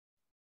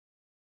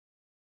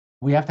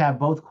 we have to have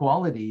both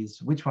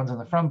qualities, which one's on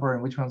the front burner,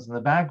 which one's on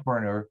the back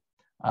burner,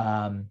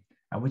 and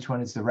which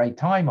one is the right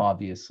time,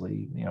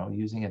 obviously, you know,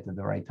 using it at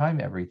the right time,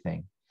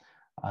 everything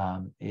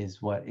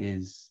is what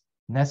is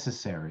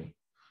necessary.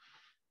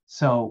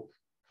 So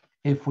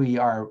if we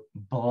are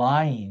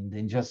blind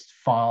and just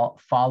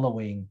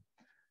following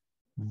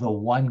the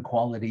one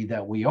quality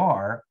that we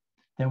are,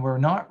 then we're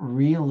not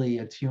really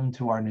attuned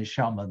to our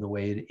neshama the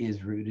way it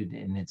is rooted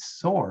in its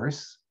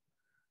source.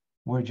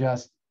 We're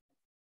just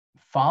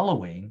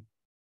following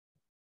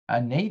a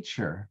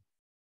nature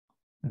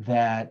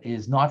that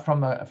is not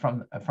from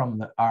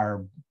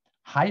our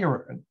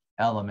higher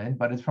element,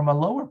 but it's from a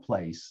lower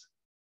place,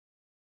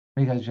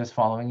 because just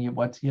following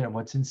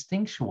what's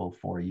instinctual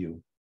for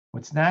you,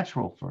 what's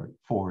natural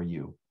for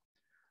you,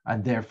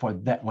 and therefore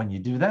that when you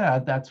do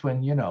that, that's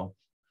when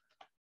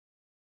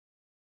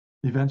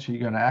eventually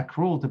you're going to act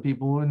cruel to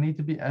people who need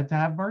to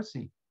have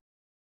mercy.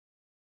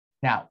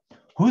 Now,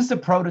 who's the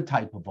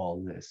prototype of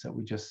all this that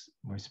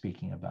we're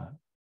speaking about?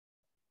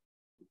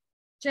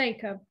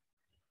 Jacob.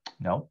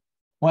 No.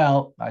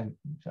 Well,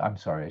 I'm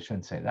sorry, I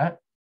shouldn't say that.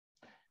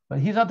 But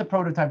he's not the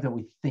prototype that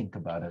we think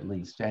about, at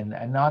least, and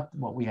not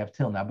what we have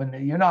till now.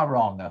 But you're not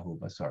wrong,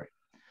 Ahuba, sorry.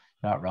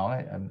 Not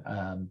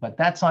wrong. But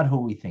that's not who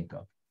we think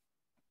of,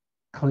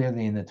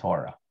 clearly in the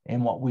Torah,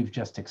 in what we've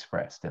just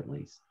expressed, at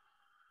least.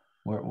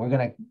 We're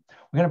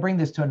gonna bring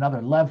this to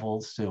another level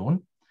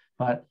soon,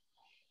 but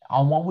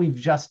on what we've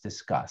just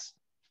discussed.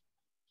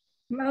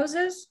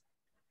 Moses?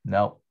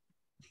 No.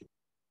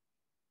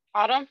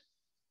 Adam?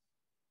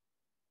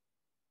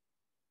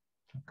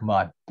 Come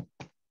on.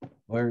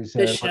 Where's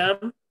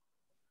Hashem?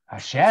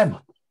 Hashem.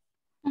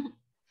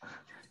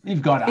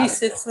 You've got. He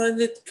sits on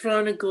the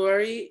throne of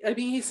glory. I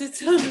mean, he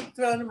sits on the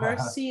throne of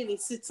mercy, and he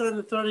sits on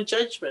the throne of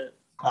judgment.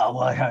 Oh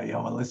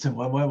well, listen.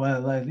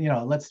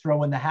 Well, let's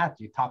throw in the hat.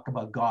 You talk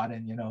about God,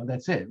 and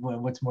that's it.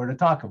 What's more to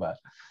talk about?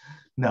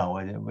 No,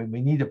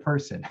 we need a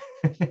person.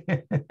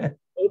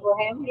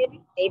 Abraham,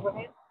 maybe?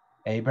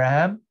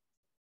 Abraham.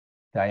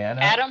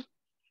 Diana.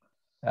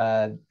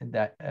 Adam.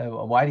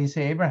 Why do you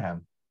say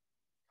Abraham?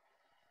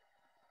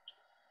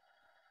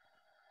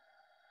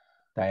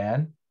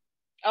 Diane.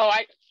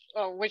 I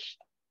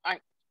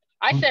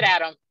said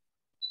Adam.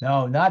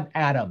 No, not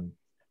Adam.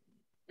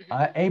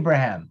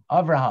 Abraham.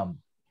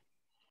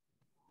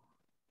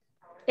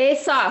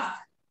 Asaph.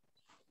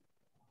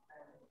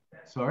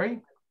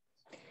 Sorry?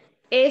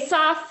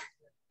 Asaph.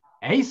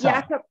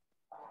 Jacob.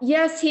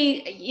 Yes,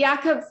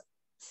 Jacob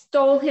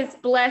stole his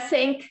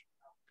blessing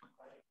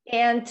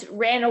and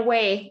ran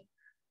away.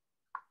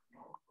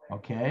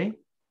 Okay.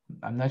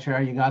 I'm not sure how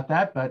you got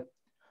that, but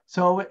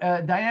so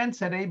Diane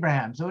said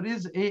Abraham. So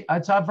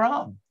it's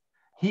Avram.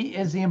 He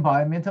is the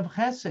embodiment of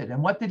Chesed.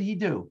 And what did he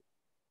do?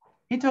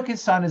 He took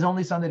his son, his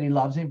only son that he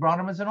loves, and he brought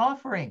him as an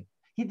offering.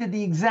 He did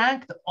the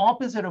exact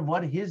opposite of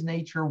what his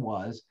nature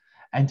was,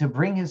 and to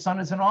bring his son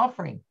as an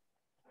offering.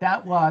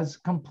 That was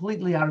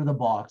completely out of the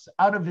box,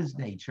 out of his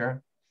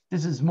nature.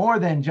 This is more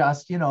than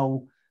just,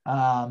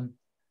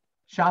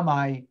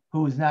 Shammai,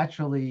 who is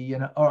naturally,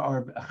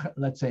 or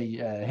let's say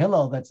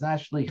Hillel, that's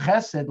naturally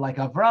Chesed, like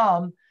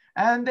Avram,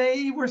 and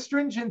they were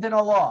stringent in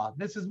a law.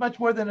 This is much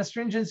more than a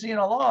stringency in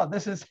a law.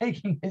 This is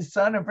taking his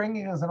son and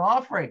bringing it as an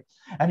offering.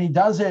 And he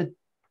does it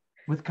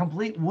with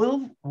complete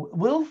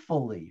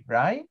willfully,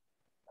 right?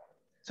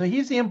 So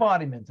he's the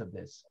embodiment of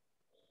this.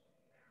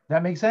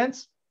 That make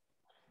sense?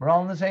 We're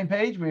all on the same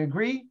page? We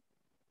agree?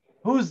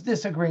 Who's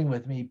disagreeing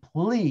with me?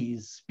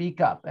 Please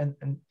speak up,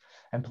 and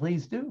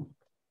please do.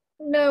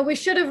 No, we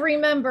should have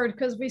remembered,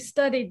 because we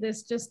studied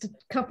this just a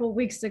couple of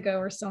weeks ago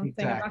or something.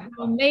 Exactly. About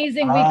how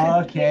amazing we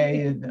could.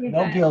 Okay,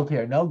 no guilt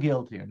here. No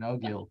guilt.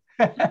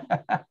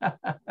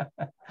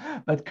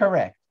 but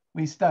correct.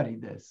 We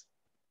studied this.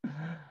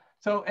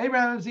 So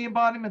Abraham is the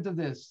embodiment of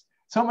this.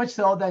 So much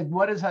so that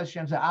what does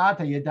Hashem say?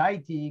 Ata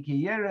yadaiti ki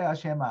yere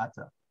Hashem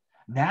ata.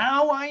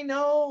 Now I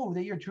know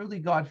that you're truly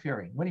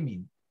God-fearing. What do you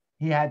mean?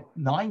 He had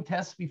 9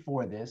 tests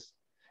before this,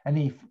 and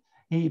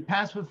he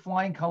passed with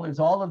flying colors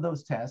all of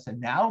those tests, and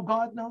now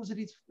God knows that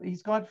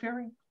he's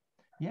God-fearing?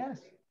 Yes,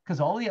 because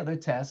all the other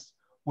tests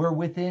were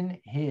within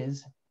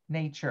his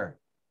nature,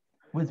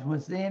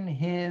 within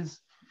his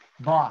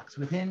box,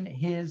 within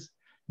his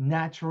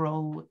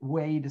natural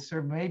way to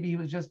serve. Maybe he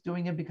was just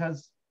doing it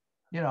because,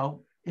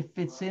 it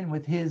fits in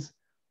with his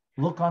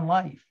look on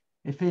life.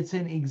 It fits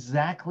in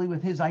exactly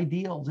with his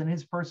ideals and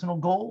his personal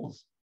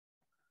goals.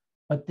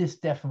 But this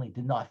definitely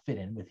did not fit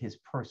in with his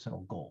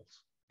personal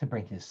goals to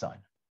bring his son.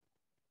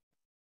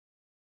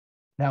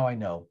 Now I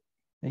know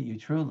that you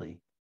truly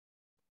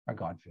are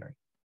God-fearing.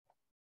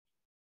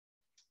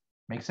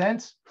 Make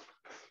sense?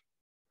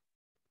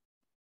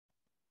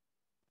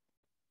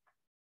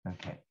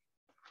 Okay.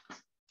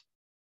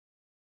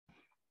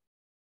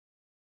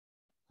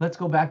 Let's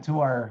go back to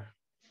our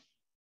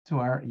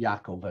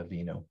Yaakov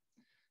Avinu.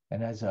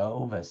 And as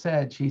Ova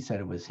said, she said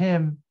it was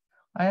him.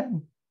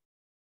 And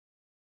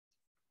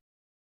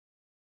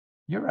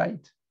you're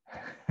right.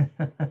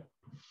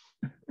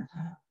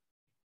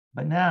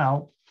 But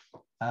now,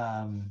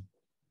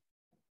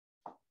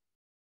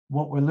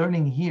 what we're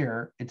learning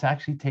here, it's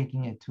actually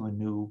taking it to a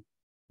new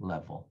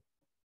level.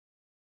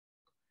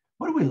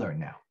 What do we learn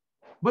now?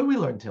 What do we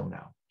learn till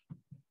now?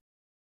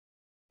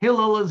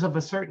 Hillel is of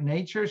a certain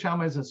nature,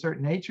 Shammai is a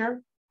certain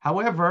nature.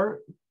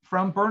 However,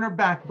 from burner,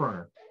 back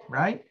burner,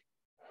 right?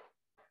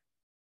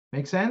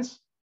 Make sense?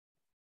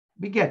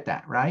 We get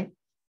that, right?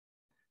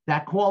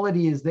 That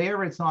quality is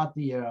there. It's not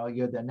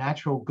you're the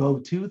natural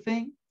go-to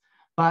thing,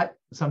 but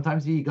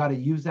sometimes you got to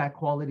use that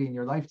quality in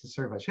your life to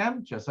serve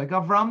Hashem, just like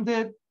Avram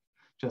did,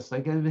 just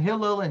like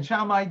Hillel and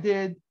Shammai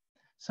did.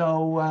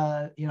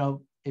 So,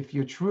 if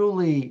you're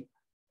truly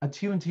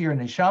attuned to your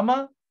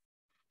neshama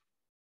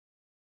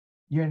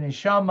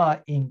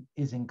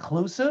is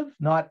inclusive,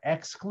 not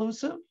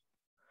exclusive.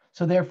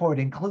 So therefore, it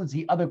includes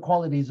the other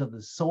qualities of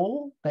the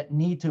soul that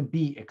need to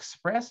be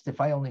expressed. If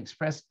I only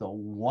express the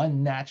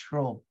one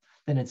natural,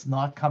 then it's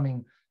not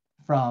coming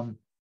from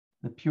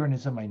the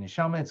pureness of my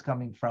neshama. It's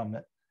coming from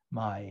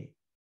my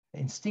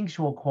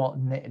instinctual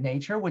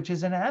nature, which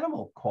is an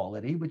animal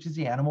quality, which is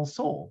the animal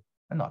soul,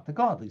 and not the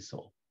godly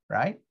soul,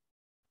 right?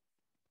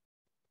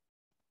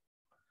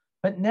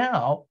 But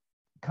now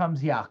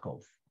comes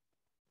Yaakov,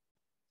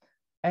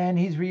 and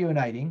he's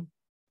reuniting,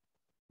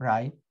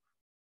 right?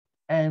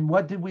 And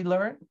what did we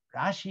learn?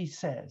 Rashi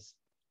says,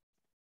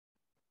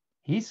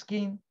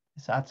 Hiskin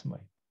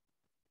Satzmai.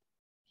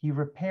 He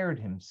repaired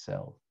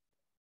himself.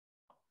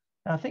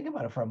 Now think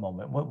about it for a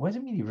moment. What does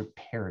it mean he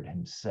repaired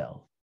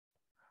himself?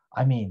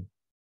 I mean,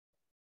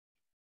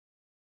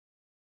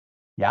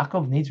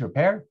 Yaakov needs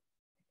repair.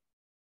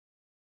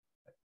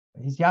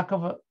 He's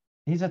Yaakov,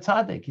 he's a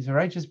tzaddik, he's a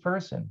righteous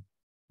person.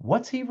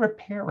 What's he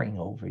repairing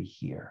over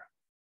here?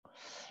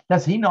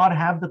 Does he not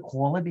have the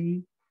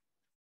quality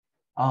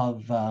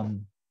of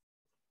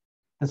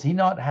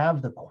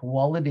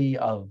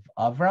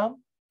Avram?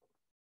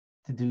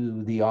 To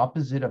do the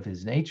opposite of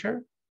his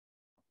nature?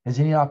 Is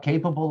he not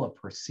capable of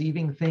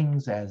perceiving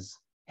things as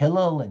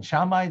Hillel and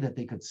Shammai, that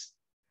they could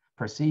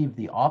perceive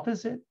the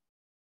opposite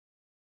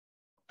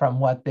from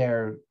what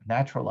their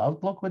natural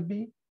outlook would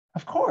be?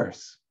 Of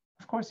course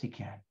he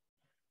can.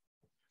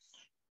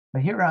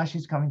 But here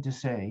Rashi's coming to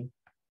say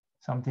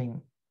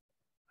something,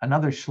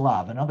 another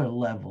shlav, another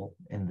level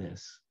in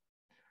this.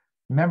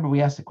 Remember,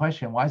 we asked the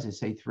question, why does it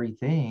say 3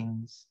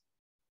 things?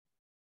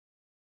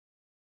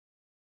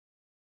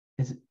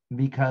 Is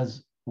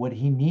because what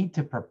he needed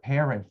to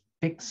prepare and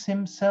fix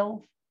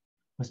himself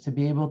was to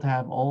be able to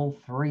have all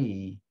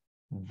 3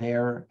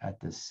 there at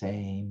the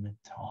same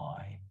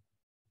time.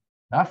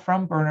 Not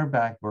from burner,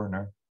 back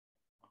burner.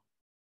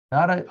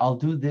 Not I'll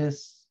do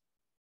this,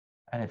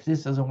 and if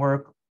this doesn't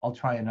work, I'll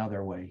try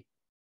another way.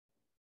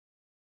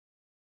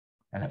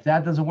 And if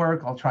that doesn't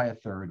work, I'll try a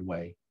 3rd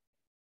way.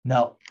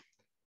 No,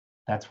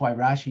 that's why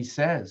Rashi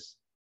says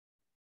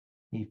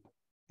he's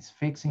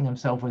fixing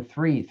himself with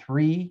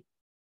 3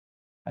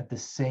 at the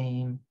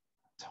same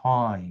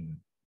time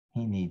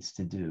he needs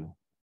to do.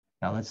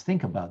 Now let's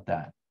think about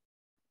that.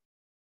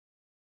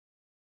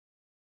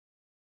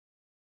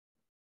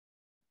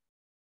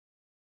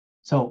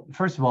 So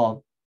first of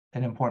all,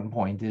 an important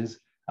point is,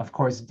 of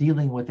course,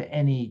 dealing with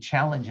any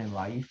challenge in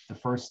life, the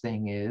first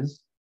thing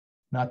is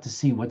not to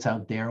see what's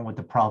out there and what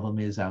the problem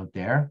is out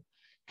there.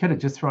 Could have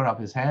just thrown up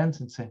his hands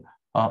and said,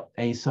 oh,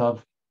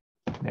 Esav,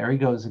 there he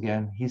goes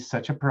again. He's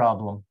such a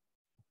problem.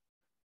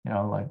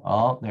 Like,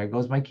 oh, there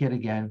goes my kid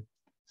again.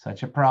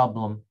 Such a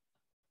problem.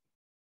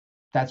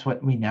 That's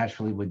what we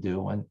naturally would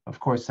do. And of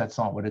course, that's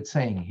not what it's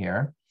saying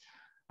here.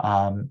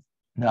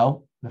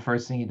 No, the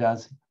first thing he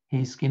does,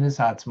 he's skin his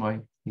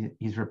hatzmoy.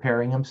 He's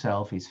repairing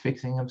himself. He's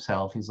fixing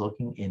himself. He's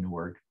looking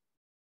inward.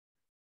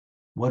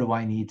 What do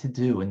I need to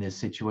do in this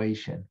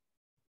situation?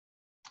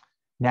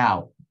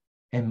 Now,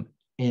 in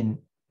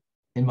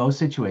in most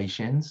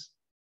situations,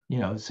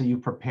 so you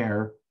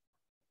prepare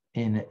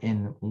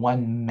in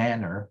one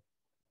manner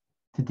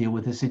to deal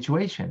with the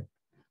situation.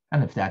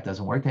 And if that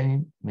doesn't work, then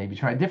you maybe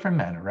try a different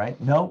manner, right?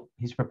 No,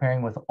 he's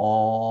preparing with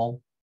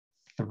all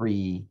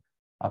three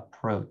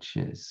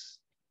approaches,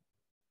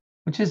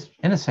 which is,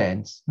 in a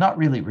sense, not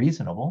really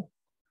reasonable,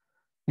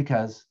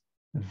 because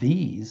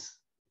these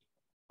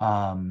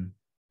are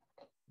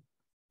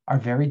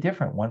very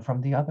different one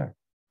from the other,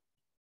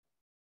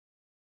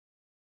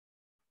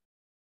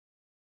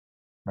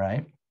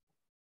 right?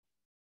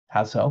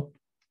 How so?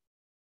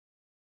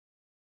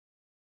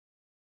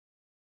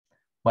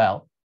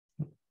 Well,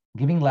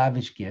 giving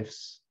lavish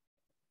gifts,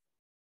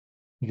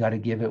 you got to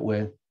give it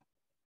with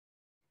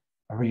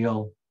a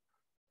real,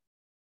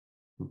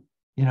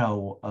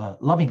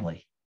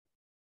 lovingly,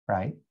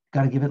 right?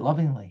 Got to give it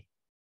lovingly.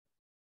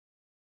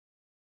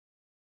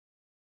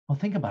 Well,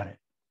 think about it.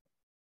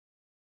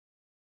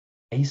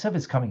 Esav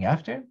is coming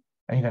after, and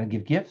you're going to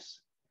give gifts.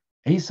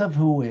 Esav,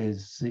 who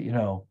is, is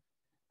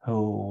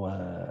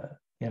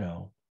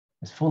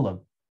full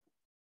of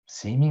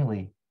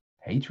seemingly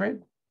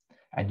hatred,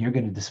 and you're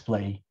going to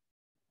display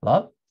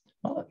love.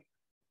 Well,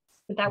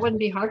 but that wouldn't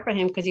be hard for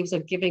him because he was a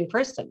giving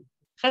person.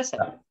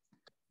 Chesed.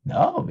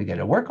 No, we got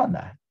to work on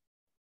that.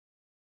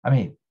 I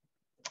mean,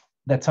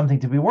 that's something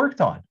to be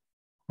worked on,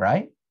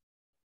 right?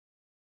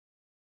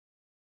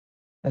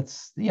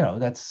 That's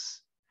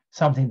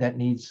something that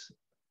needs,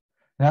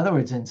 in other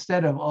words,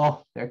 instead of,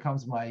 oh, there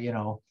comes my,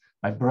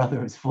 my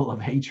brother is full of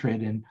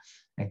hatred and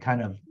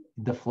kind of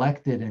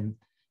deflected and,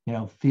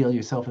 feel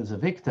yourself as a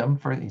victim,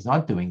 he's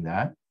not doing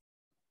that.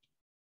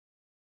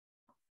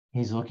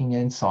 He's looking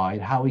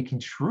inside how he can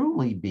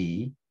truly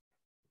be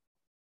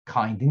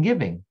kind and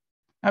giving.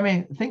 I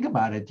mean, think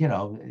about it,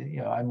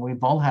 and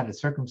we've all had a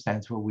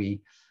circumstance where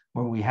we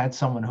had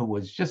someone who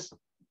was just,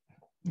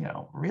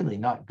 really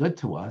not good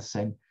to us.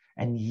 And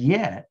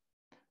yet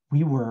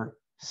we had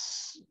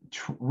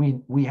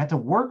to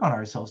work on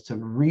ourselves to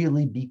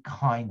really be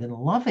kind and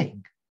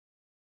loving.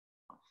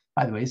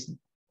 By the way,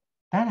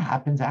 that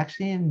happens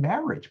actually in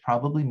marriage,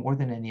 probably more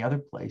than any other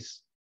place,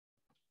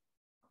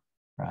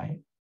 right?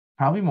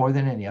 Probably more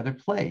than any other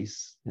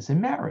place is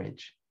in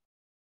marriage.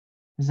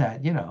 Is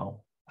that, a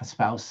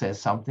spouse says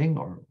something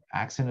or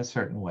acts in a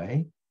certain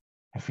way,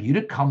 and for you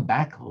to come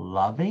back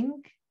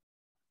loving,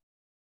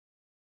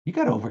 you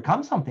got to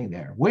overcome something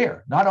there.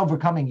 Where? Not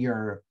overcoming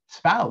your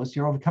spouse,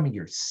 you're overcoming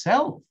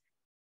yourself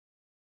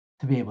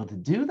to be able to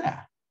do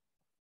that.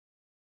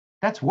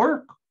 That's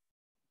work.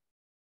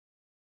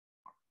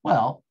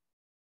 Well,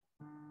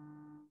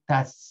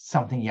 that's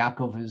something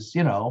Yaakov is,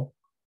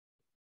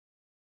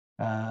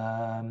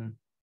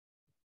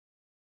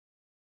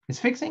 is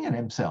fixing in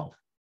himself,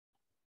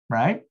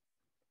 right?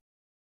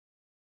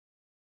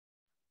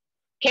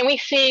 Can we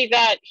see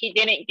that he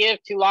didn't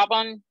give to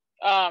Laban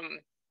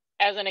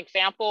as an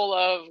example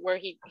of where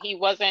he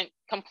wasn't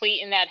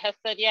complete in that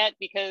hesed yet,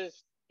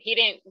 because he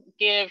didn't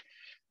give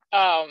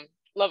Laban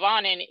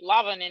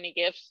any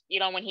gifts.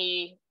 When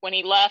he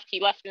left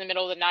in the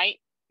middle of the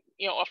night,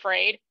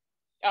 afraid,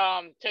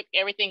 took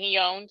everything he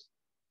owned,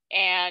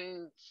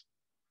 and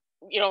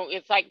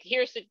it's like,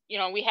 here's the,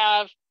 we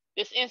have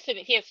this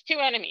incident. He has two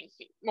enemies,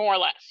 more or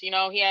less. He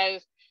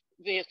has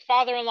his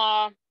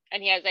father-in-law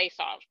and he has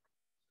Esav.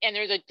 And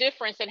there's a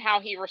difference in how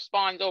he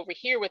responds over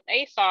here with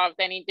Esav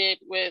than he did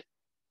with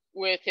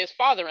his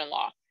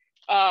father-in-law.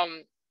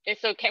 And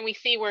so can we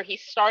see where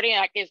he's starting?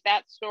 Like, is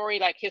that story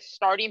like his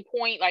starting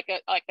point, like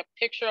a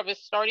picture of his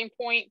starting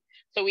point,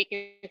 so we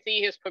can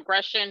see his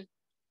progression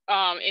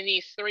in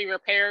these three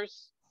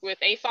repairs with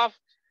Esav?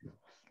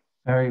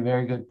 Very,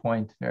 very good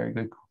point. Very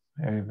good.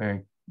 Very,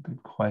 very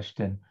good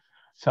question.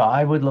 So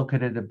I would look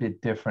at it a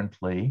bit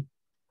differently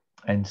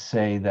and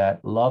say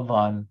that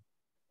Lavan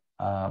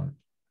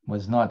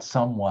was not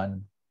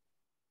someone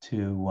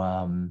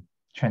to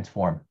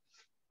transform,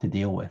 to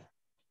deal with.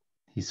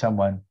 He's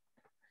someone,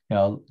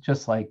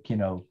 just like,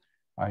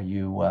 are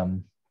you,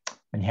 when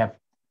you have,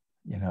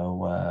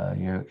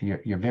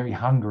 you're very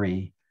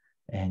hungry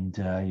and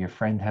your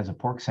friend has a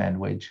pork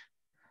sandwich,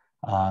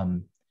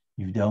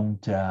 you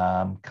don't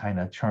kind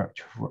of try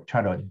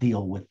to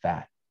deal with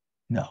that.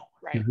 No,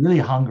 right. You're really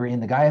hungry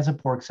and the guy has a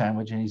pork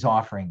sandwich and he's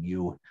offering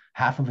you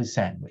half of his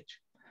sandwich.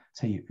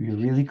 So you're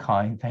really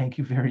kind, thank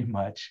you very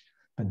much,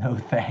 but no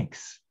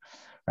thanks,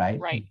 right?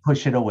 You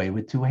push it away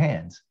with two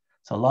hands.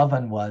 So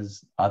Lavan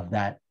was of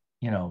that,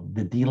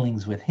 the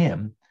dealings with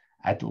him,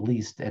 at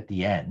least at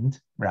the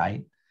end,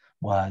 right,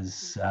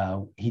 was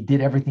he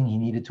did everything he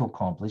needed to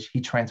accomplish.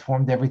 He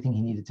transformed everything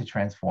he needed to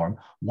transform.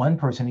 One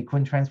person he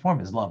couldn't transform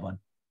is Lavan.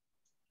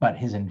 But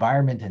his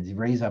environment, and he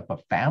raised up a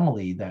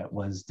family that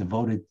was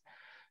devoted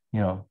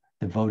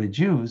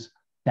Jews,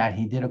 that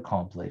he did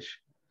accomplish.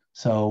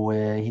 So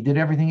he did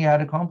everything he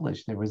had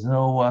accomplished. There was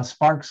no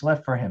sparks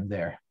left for him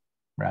there,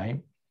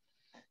 right?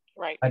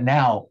 Right. But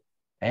now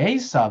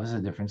Esav is a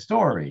different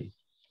story.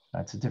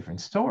 That's a different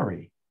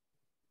story,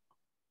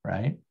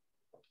 right?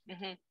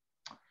 Mm-hmm.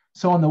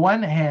 So on the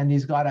one hand,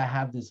 he's got to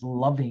have this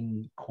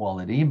loving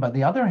quality. But on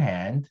the other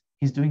hand,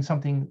 he's doing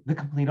something the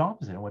complete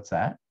opposite. And what's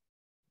that?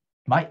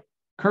 Might,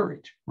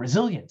 courage,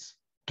 resilience,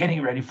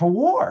 getting ready for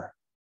war.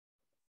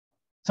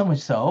 So much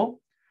so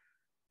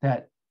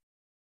that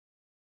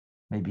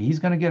maybe he's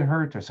going to get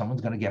hurt, or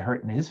someone's going to get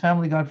hurt in his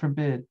family, God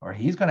forbid, or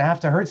he's going to have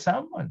to hurt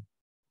someone,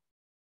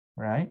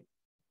 right?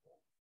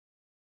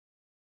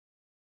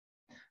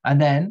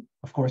 And then,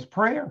 of course,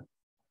 prayer,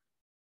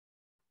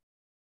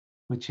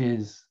 which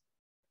is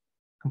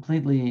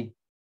completely,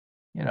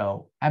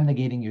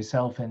 abnegating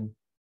yourself and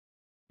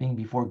being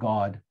before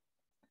God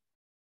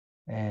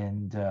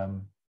and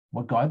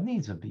what God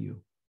needs of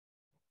you.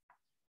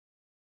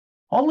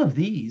 All of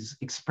these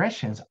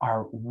expressions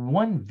are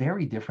one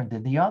very different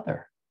than the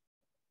other.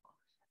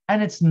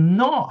 And it's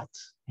not,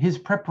 his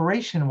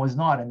preparation was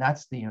not, and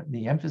that's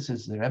the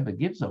emphasis that Rebbe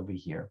gives over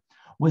here,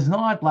 was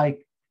not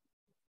like,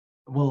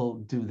 we'll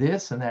do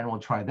this and then we'll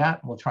try that,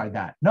 and we'll try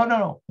that.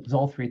 No. It was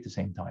all three at the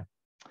same time.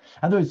 In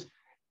other words,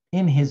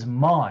 in his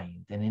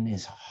mind and in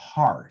his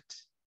heart,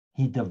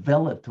 he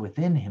developed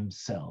within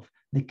himself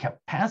the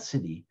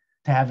capacity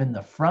to have in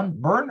the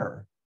front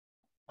burner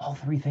all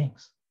three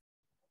things.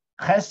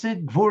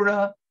 Chesed,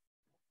 Gvura,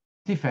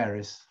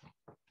 Tiferes,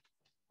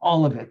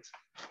 all of it.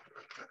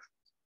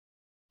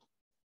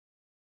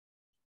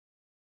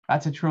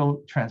 That's a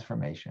true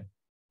transformation.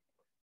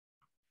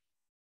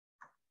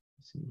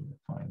 Let's see,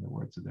 find the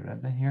words of the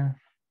Rebbe here.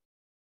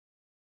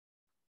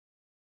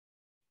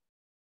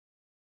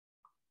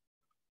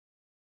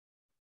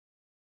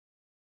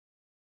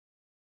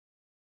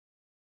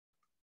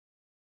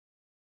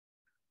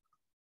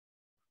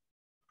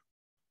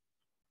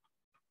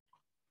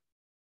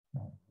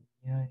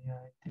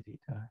 Did he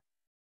die?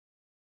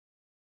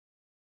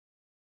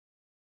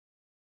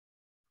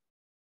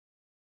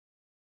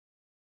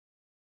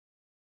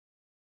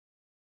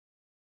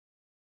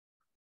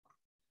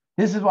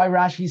 This is why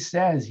Rashi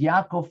says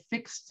Yaakov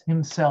fixed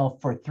himself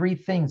for three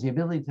things, the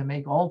ability to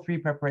make all three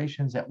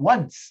preparations at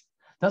once.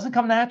 Doesn't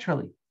come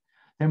naturally.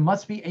 There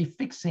must be a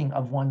fixing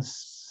of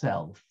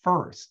oneself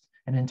first,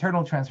 an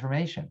internal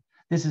transformation.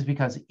 This is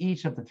because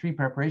each of the three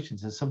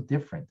preparations is so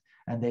different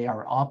and they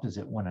are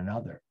opposite one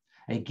another.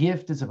 A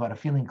gift is about a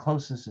feeling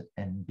closeness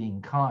and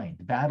being kind.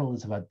 Battle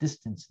is about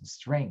distance and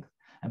strength.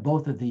 And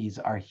both of these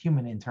are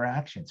human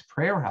interactions.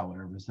 Prayer,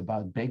 however, is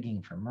about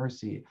begging for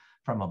mercy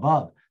from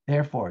above.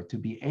 Therefore, to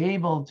be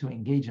able to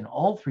engage in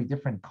all three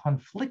different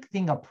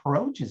conflicting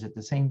approaches at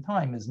the same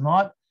time is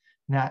not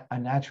a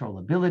natural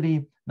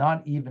ability,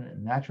 not even a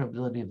natural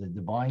ability of the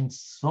divine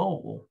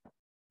soul.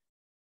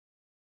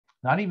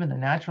 Not even the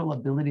natural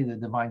ability of the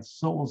divine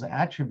soul's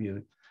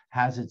attribute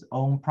has its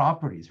own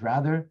properties.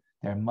 Rather,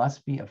 there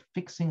must be a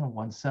fixing of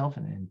oneself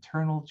and an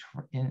internal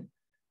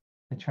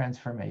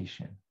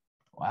transformation.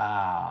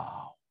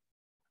 Wow,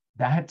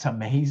 that's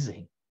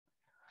amazing.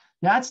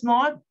 That's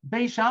not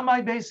Beis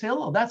Shammai, Beis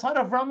Hillel. That's not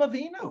Avram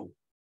Avinu.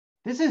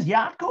 This is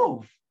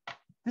Yaakov.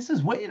 This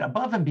is way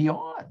above and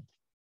beyond.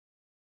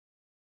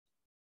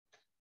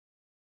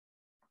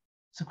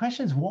 So the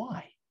question is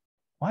why?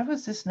 Why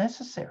was this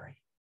necessary?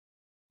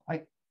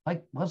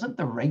 Like wasn't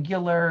the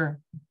regular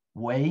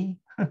way,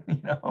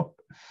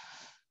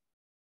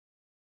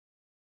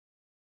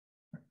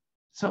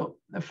 So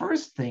the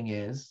first thing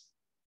is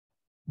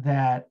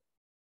that,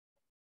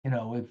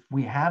 if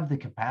we have the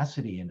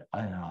capacity in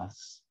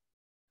us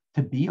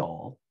to be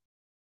all,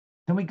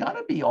 then we got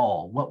to be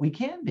all what we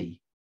can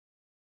be.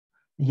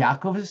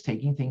 Yaakov is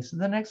taking things to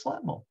the next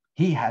level.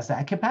 He has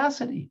that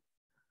capacity.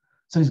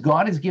 So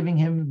God is giving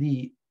him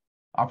the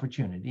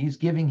opportunity, he's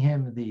giving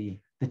him the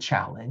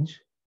challenge,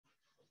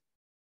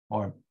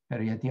 or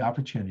better yet, the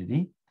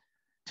opportunity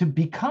to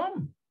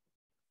become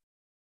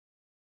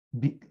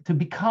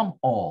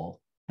all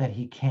that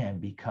he can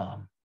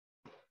become,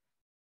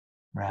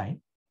 right?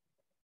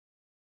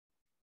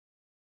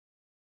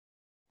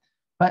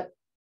 But,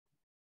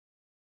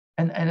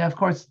 and of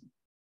course,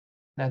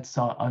 that's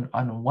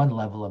on one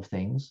level of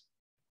things,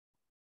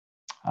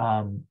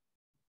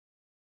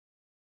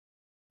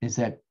 is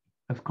that,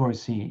 of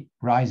course, he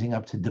rising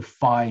up to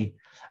defy,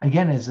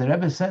 again, as the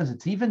Rebbe says,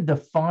 it's even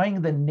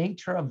defying the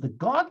nature of the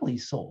godly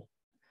soul,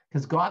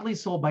 because godly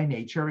soul by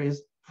nature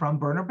is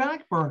front burner,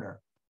 back burner,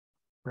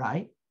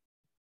 right?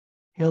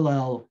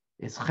 Hillel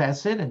is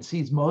chesed and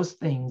sees most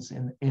things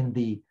in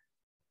the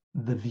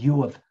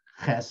view of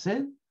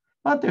chesed,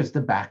 but there's the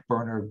back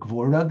burner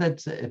gvura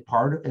that's a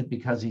part of it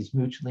because he's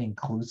mutually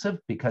inclusive,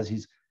 because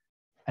he's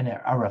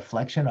a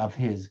reflection of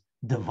his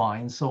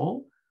divine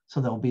soul. So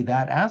there'll be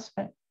that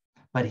aspect.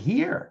 But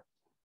here,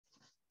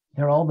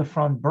 they're all the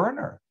front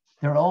burner.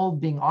 They're all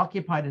being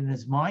occupied in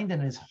his mind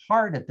and his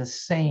heart at the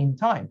same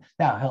time.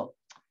 Now,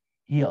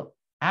 he'll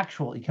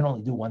actually, you can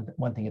only do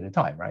one thing at a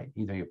time, right?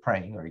 Either you're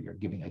praying or you're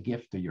giving a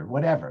gift or you're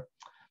whatever.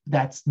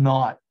 That's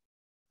not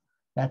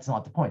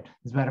the point.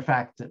 As a matter of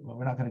fact,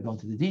 we're not going to go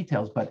into the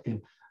details, but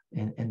in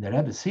the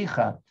Rebbe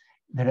Sicha,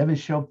 the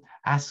Rebbe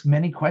asks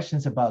many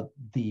questions about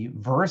the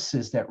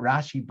verses that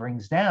Rashi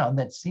brings down,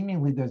 that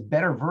seemingly there's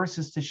better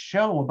verses to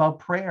show about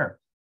prayer,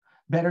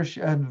 better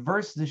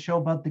verses to show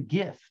about the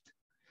gift,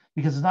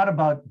 because it's not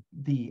about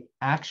the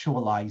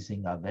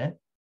actualizing of it.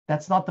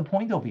 That's not the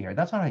point over here.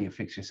 That's not how you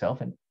fix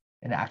yourself in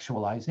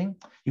actualizing.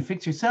 You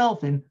fix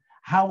yourself in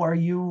how are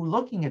you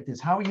looking at this?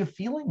 How are you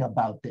feeling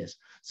about this?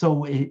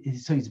 So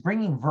he's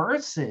bringing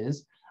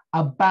verses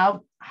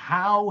about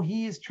how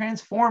he is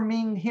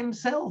transforming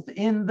himself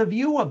in the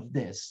view of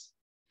this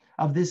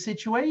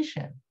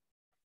situation.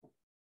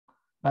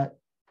 But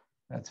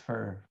that's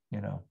for,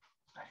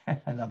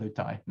 another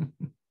time.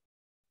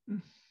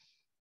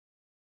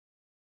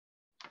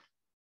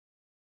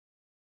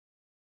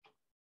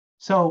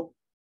 So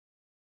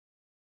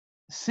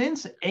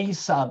since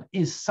Esav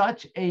is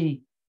such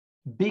a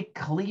big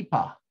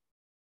klipa,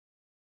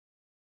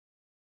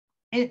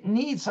 it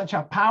needs such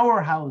a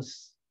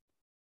powerhouse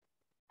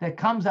that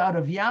comes out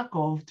of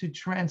Yaakov to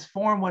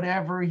transform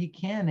whatever he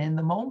can in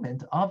the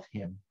moment of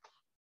him.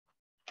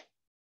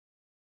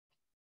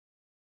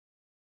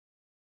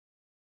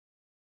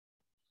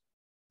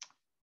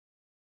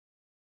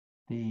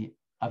 The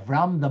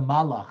Avram the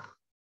Malach,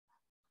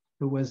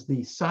 who was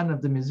the son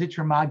of the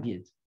Mizitcher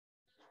Magid,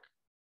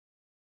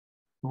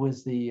 who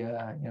was the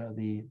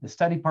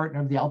study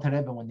partner of the Alter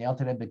Rebbe when the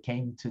Alter Rebbe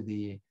came to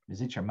the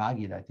Mizitcher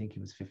Magid. I think he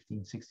was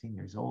 15, 16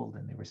 years old,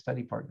 and they were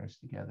study partners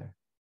together.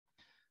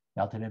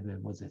 The Alter Rebbe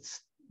was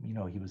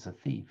he was a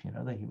thief. You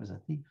know that he was a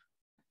thief.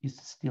 He used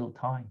to steal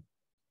time.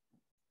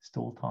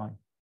 Stole time.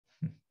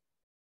 You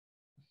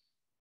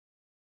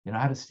know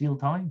how to steal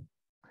time?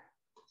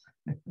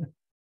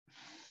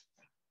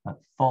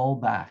 Fall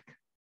back.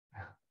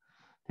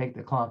 Take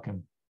the clock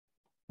and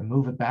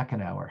move it back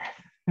an hour.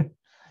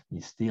 You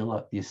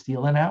steal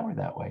an hour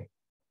that way.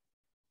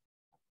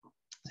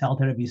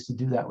 Alter Rebbe used to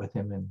do that with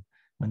him, and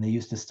when they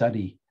used to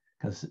study,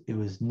 because it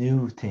was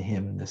new to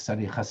him, the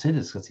study of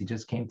Hasidus, because he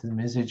just came to the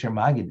Mizitcher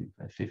Magid,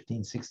 a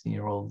 15,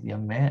 16-year-old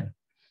young man.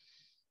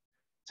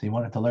 So he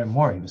wanted to learn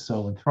more. He was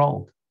so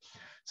enthralled.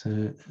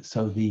 So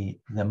the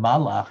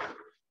Malach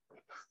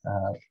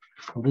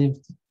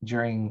lived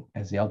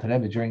as the Alter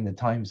Rebbe, during the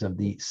times of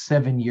the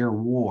 7-Year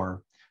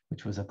War,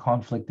 which was a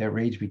conflict that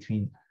raged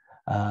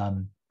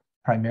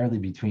primarily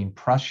between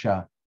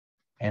Prussia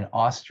and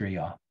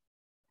Austria.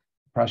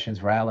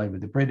 Prussians were allied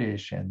with the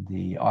British and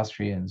the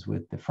Austrians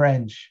with the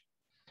French.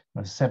 It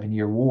was a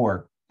 7-year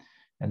war.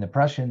 And the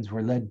Prussians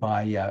were led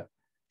by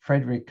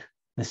Frederick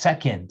II,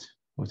 who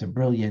was a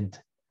brilliant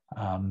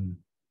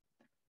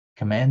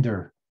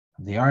commander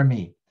of the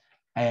army.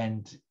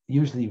 And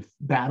usually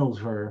battles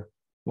were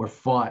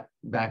fought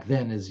back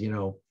then as,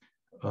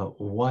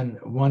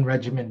 one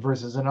regiment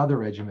versus another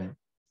regiment.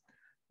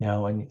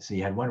 And so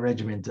you had one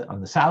regiment on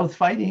the south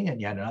fighting,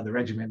 and you had another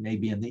regiment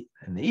maybe in the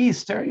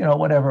east, or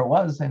whatever it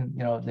was, and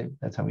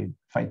that's how we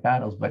fight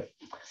battles. But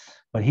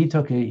he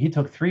took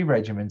 3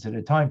 regiments at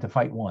a time to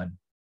fight one.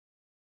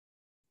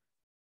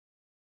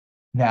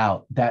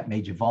 Now that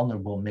made you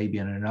vulnerable, maybe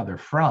in another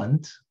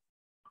front,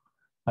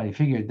 but he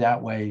figured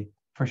that way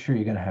for sure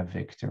you're going to have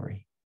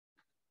victory.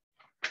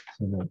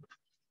 So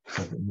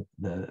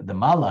the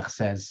Malach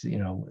says,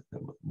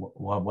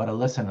 what a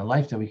lesson in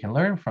life that we can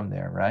learn from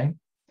there, right?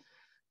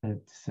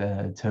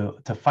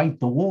 To fight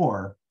the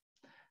war,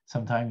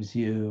 sometimes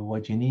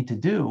what you need to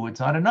do, it's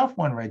not enough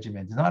one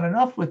regiment, it's not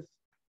enough with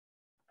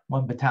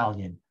one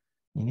battalion.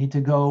 You need to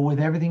go with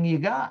everything you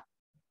got,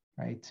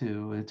 right,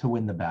 to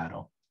win the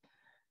battle.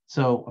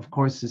 So of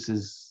course this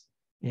is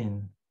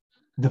in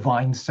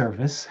divine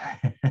service,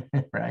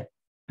 right?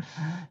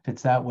 If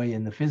it's that way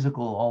in the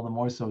physical, all the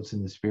more so it's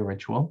in the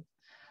spiritual.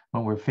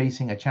 When we're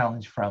facing a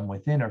challenge from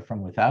within or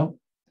from without,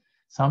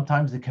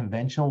 sometimes the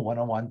conventional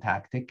one-on-one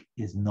tactic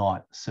is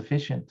not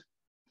sufficient.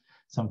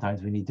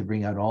 Sometimes we need to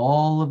bring out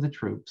all of the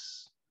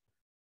troops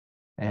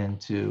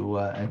and to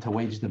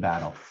wage the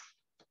battle.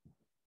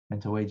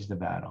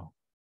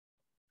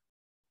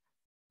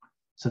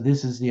 So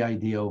this is the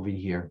idea over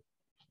here,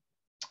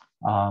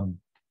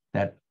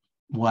 that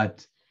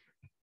what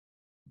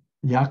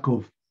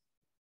Yaakov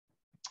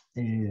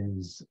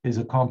is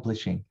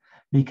accomplishing,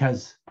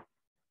 because.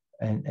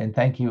 And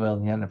thank you,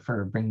 Eliana,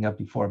 for bringing up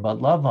before about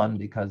Lavan,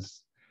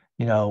 because,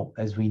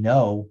 as we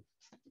know,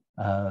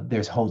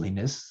 there's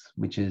holiness,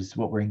 which is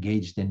what we're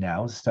engaged in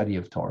now, study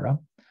of Torah,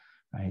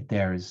 right?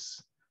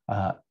 There's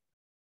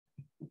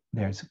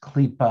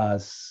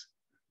klipas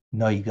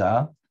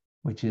noiga,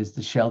 which is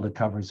the shell that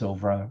covers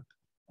over,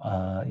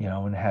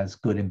 and has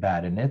good and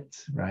bad in it,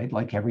 right?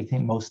 Like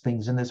everything, most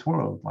things in this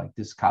world, like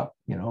this cup,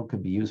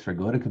 could be used for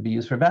good, it could be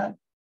used for bad,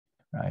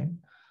 right?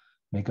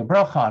 Make a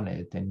bracha on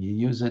it, and you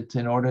use it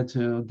in order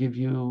to give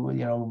you,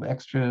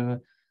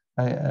 extra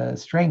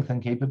strength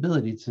and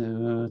capability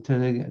to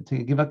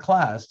give a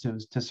class,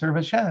 to serve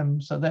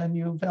Hashem. So then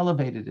you've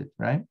elevated it,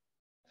 right?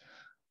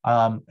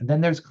 And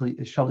then there's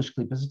shalish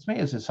klipas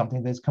tzmeis, is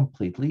something that's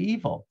completely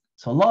evil.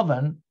 So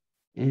Lavan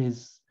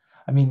is,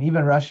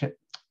 even Russia,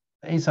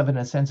 Esav in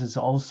a sense is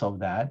also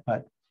that,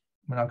 but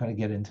we're not going to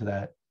get into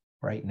that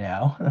right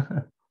now.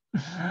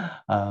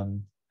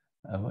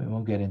 We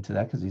won't get into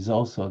that because he's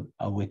also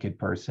a wicked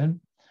person.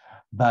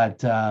 But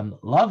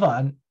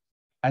Lavan,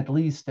 at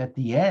least at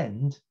the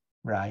end,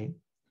 right?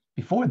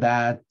 Before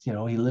that, he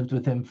lived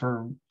with him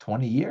for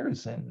 20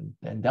 years and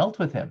dealt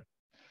with him.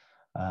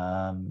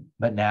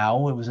 But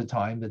now it was a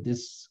time that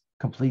this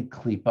complete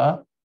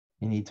klipa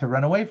you need to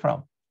run away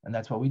from. And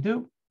that's what we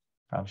do.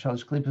 From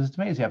Shalosh Klipas to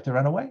Meis, you have to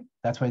run away.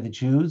 That's why the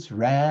Jews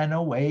ran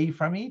away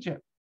from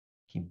Egypt.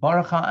 You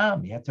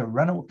have to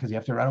run away because you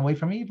have to run away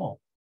from evil.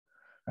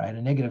 Right?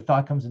 A negative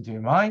thought comes into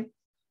your mind,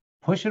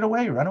 push it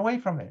away, run away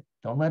from it.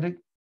 Don't let it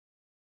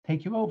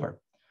take you over.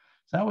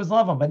 So that was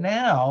Lavan. But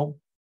now,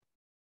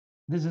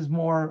 this is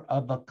more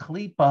of a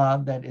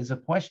klipa that is a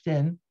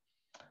question,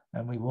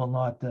 and we will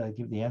not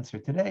give the answer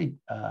today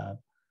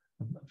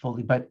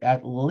fully, but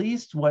at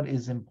least what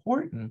is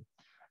important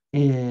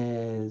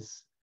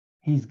is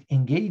he's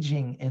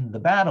engaging in the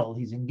battle,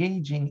 he's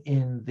engaging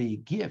in the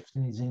gift,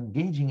 and he's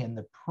engaging in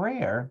the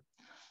prayer,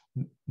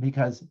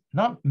 because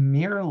not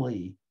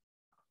merely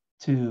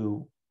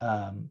to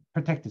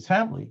protect his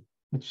family,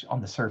 which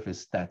on the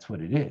surface, that's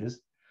what it is,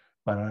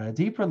 but on a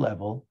deeper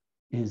level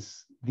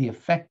is the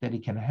effect that he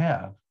can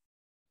have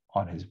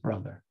on his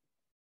brother.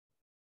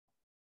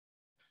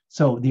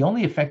 So the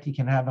only effect he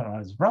can have on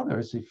his brother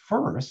is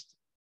first,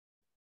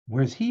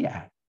 where's he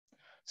at?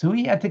 So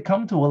he had to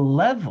come to a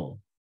level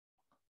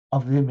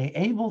of being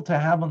able to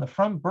have on the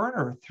front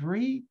burner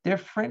 3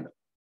 different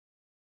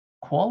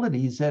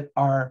qualities that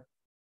are,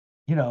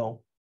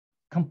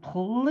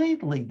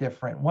 completely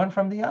different, one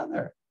from the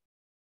other,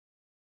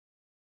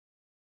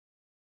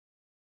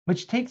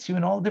 which takes you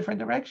in all different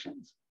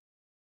directions.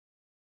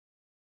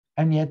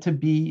 And yet to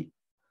be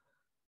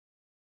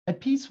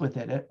at peace with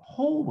it, at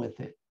whole with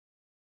it,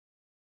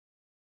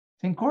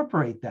 to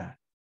incorporate that.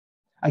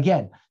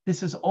 Again,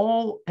 this is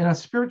all in a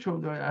spiritual,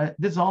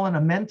 this is all in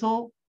a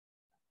mental,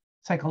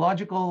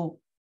 psychological,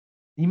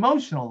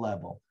 emotional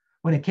level.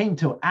 When it came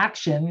to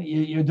action,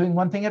 you're doing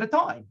one thing at a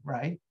time,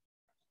 right?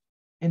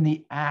 In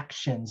the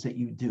actions that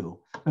you do.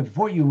 But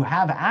before you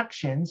have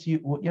actions,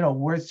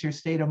 where's your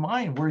state of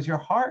mind? Where's your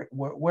heart?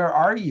 Where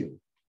are you?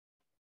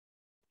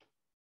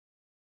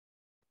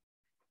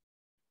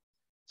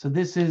 So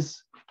this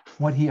is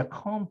what he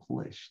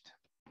accomplished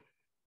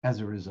as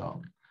a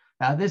result.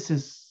 Now, this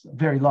is a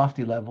very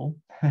lofty level.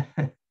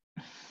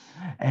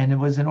 And it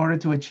was in order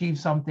to achieve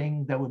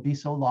something that would be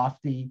so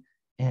lofty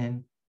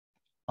and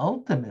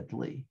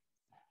ultimately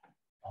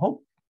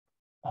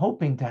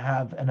hoping to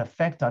have an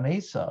effect on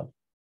Esav.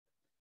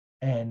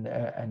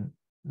 And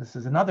this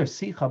is another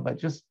sikha, but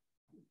just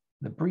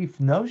the brief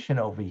notion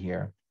over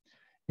here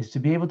is to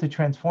be able to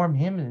transform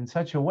him in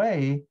such a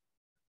way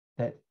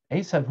that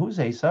Esav, who's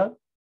Esav?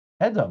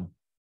 Edom,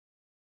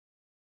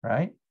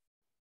 right?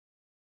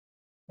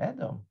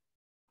 Edom.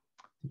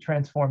 To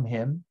transform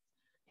him,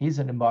 he's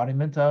an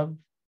embodiment of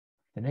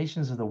the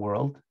nations of the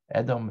world.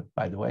 Edom,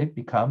 by the way,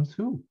 becomes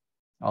who?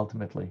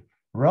 Ultimately,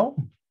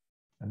 Rome.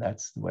 And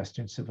that's the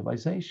Western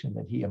civilization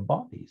that he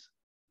embodies.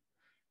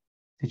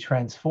 To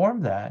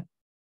transform that,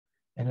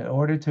 and in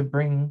order to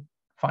bring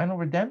final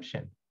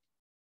redemption.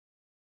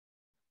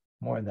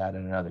 More of that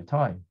at another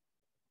time.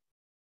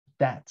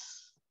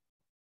 That's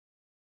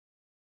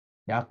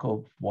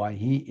Yaakov, why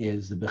he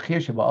is the Bechir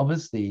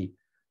Sheba'avos, the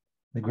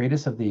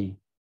greatest of the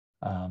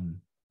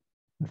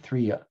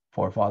 3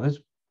 forefathers,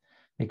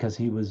 because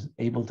he was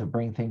able to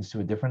bring things to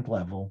a different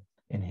level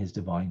in his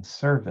divine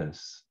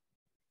service.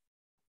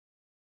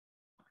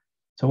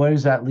 So where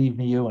does that leave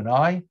me, you and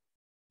I?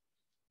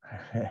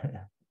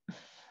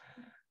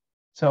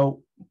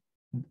 So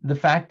the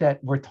fact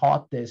that we're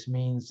taught this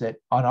means that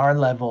on our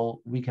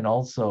level, we can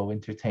also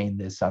entertain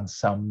this on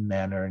some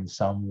manner, in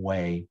some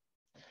way.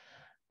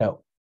 Now,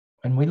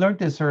 and we learned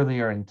this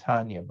earlier in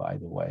Tanya, by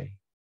the way.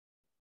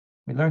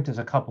 We learned this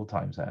a couple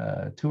times,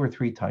 2 or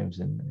 3 times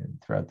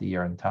throughout the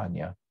year in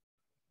Tanya.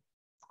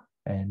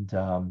 And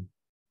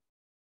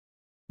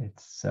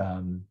it's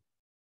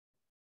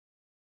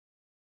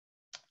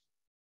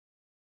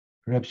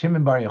Reb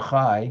Shimon Bar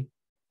Yochai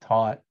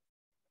taught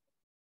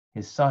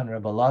his son,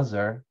 Reb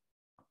Elazar,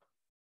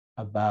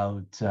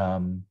 about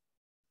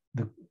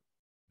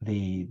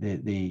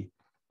the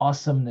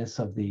awesomeness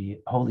of the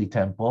Holy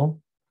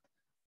Temple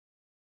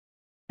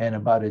and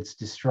about its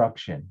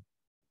destruction.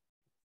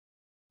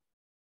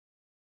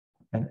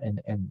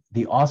 And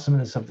the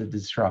awesomeness of the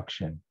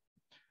destruction.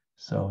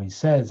 So he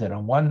says that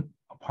on one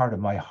part of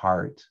my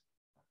heart,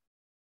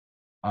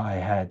 I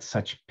had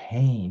such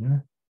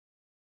pain,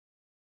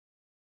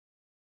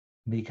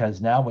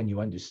 because now when you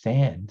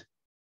understand,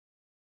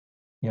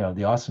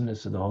 the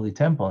awesomeness of the Holy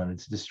Temple and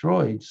it's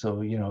destroyed,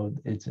 so,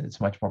 it's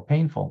much more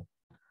painful.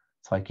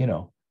 It's like,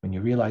 when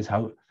you realize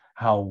how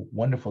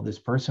wonderful this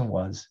person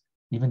was,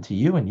 even to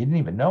you, and you didn't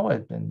even know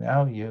it, and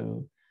now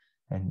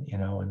and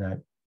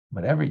that,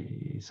 whatever,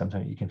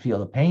 sometimes you can feel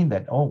the pain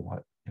that,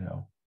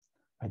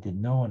 I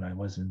didn't know and I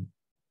wasn't,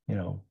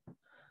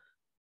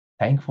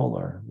 thankful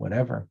or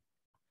whatever.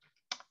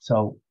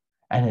 So,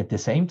 and at the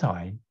same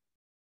time,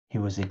 he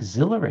was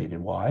exhilarated.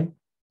 Why?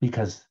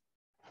 Because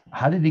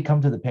how did he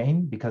come to the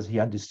pain? Because he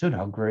understood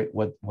how great,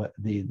 what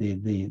the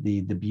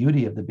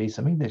beauty of the Beis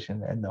Hamikdash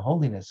and the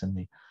holiness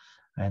and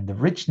the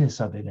richness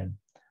of it, and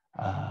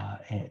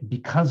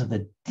because of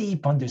the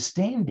deep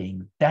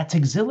understanding, that's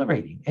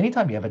exhilarating.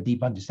 Anytime you have a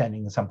deep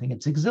understanding of something,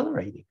 it's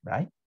exhilarating,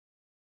 right?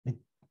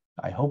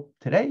 I hope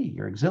today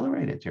you're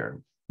exhilarated.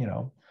 You're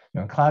on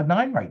cloud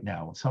nine right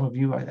now. Some of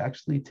you,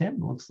 actually,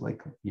 Tim, looks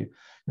like you're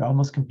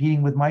almost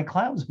competing with my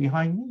clouds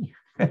behind me.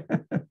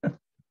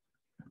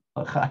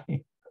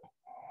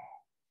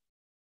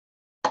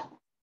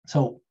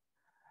 So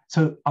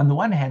on the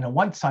one hand, on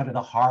one side of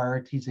the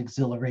heart, he's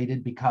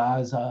exhilarated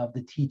because of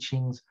the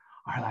teachings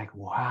are like,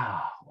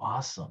 wow,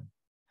 awesome.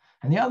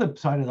 And the other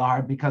side of the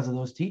heart, because of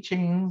those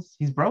teachings,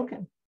 he's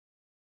broken.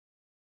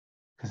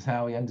 Because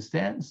now he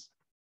understands,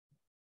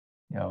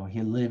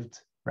 he lived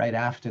right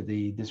after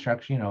the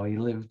destruction, he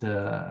lived,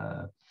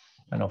 50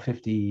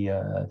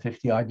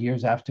 odd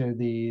years after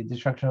the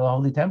destruction of the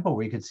Holy Temple,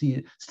 where he could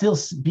still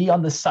be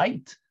on the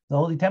site, the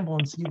Holy Temple,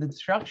 and see the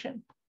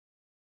destruction.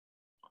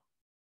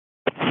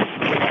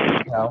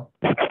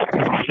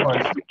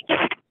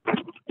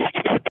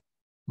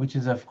 Which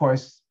is of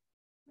course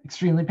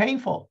extremely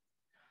painful.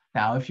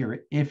 Now, if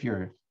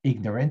you're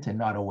ignorant and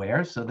not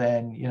aware, so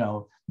then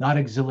not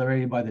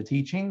exhilarated by the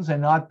teachings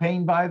and not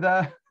pained by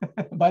the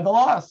by the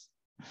loss,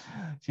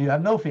 so you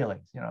have no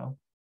feelings.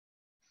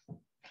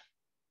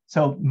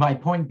 So my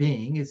point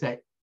being is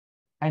that,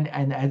 and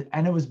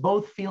it was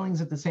both feelings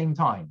at the same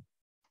time.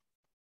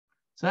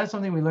 So that's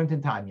something we learned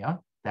in Tanya,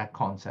 that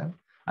concept,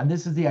 and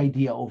this is the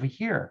idea over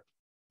here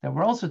that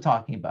we're also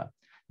talking about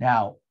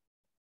now.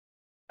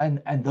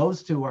 And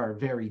those two are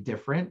very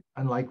different.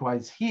 And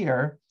likewise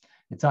here,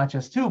 it's not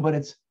just two, but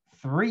it's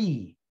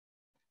three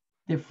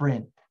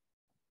different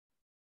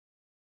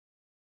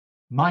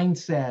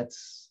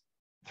mindsets,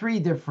 three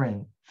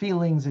different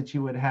feelings that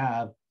you would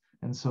have,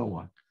 and so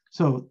on.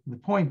 So the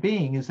point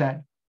being is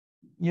that,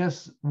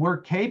 yes,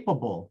 we're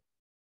capable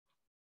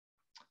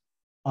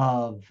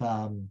of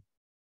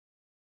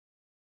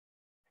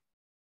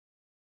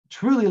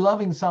truly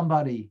loving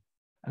somebody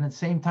and at the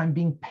same time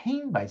being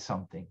pained by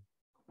something,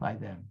 by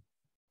them.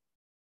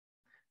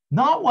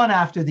 Not one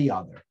after the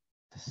other,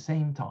 at the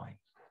same time.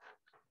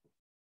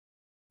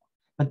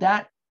 But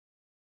that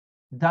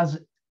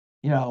doesn't,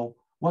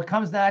 what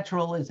comes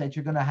natural is that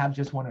you're going to have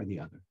just one or the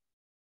other.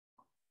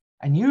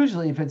 And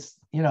usually if it's,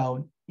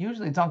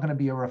 usually it's not going to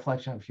be a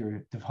reflection of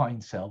your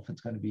divine self.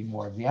 It's going to be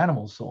more of the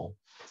animal soul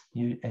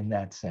in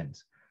that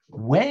sense.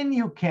 When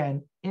you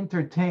can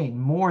entertain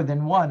more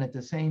than one at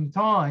the same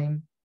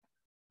time,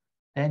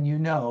 then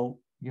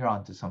you're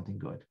onto something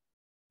good.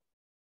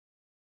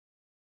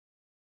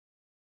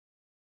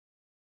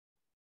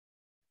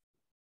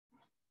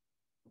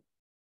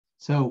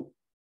 So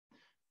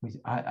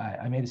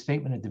I made a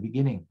statement at the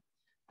beginning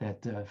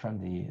that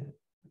from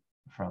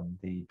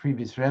the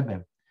previous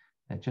Rebbe,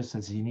 that just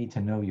as you need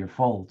to know your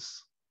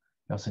faults,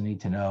 you also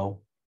need to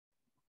know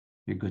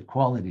your good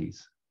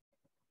qualities,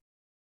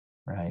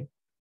 right?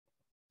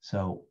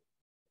 So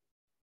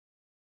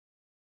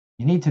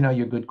you need to know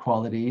your good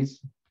qualities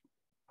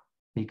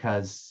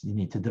because you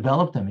need to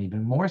develop them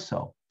even more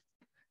so,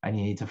 and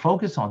you need to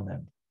focus on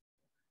them.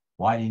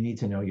 Why do you need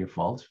to know your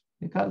faults?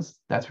 Because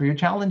that's where your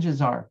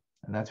challenges are.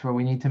 And that's where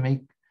we need to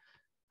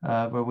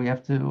where we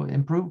have to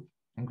improve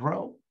and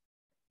grow.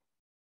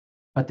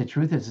 But the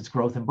truth is, it's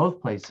growth in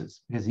both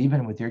places, because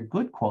even with your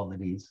good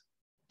qualities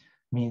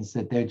means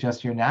that they're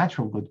just your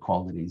natural good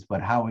qualities.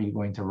 But how are you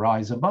going to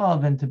rise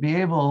above and to be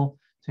able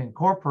to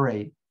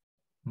incorporate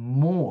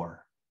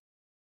more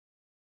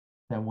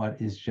than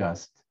what is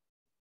just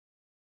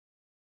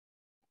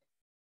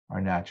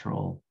our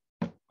natural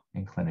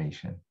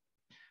inclination?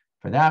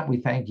 For that, we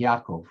thank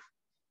Yaakov.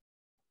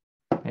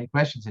 Any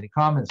questions, any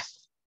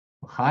comments?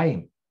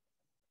 Chaim.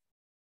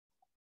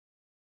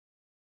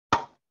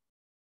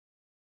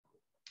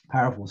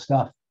 Powerful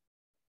stuff.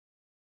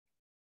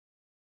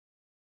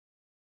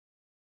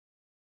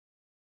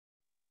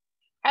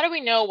 How do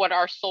we know what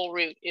our soul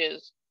root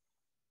is?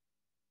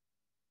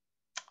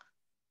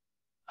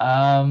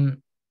 I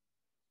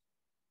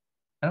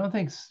don't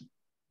think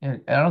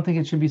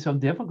it should be so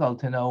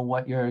difficult to know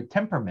what your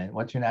temperament,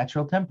 what's your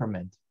natural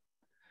temperament.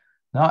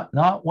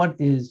 Not what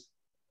is.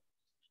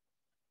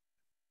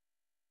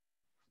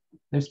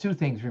 There's two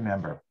things,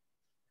 remember.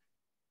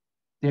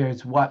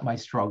 There's what my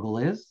struggle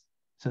is.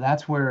 So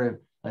that's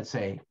where, let's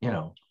say,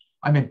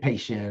 I'm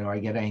impatient, or I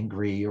get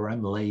angry, or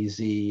I'm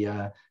lazy,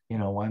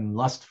 I'm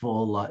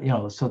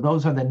lustful, so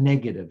those are the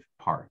negative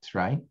parts,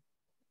 right?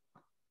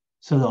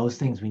 So those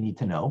things we need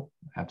to know,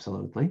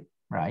 absolutely,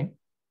 right?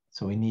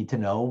 So we need to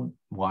know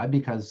why,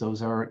 because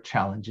those are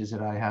challenges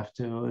that I have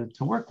to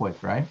work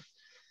with, right?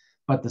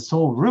 But the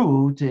soul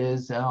root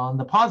is on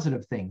the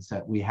positive things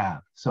that we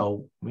have.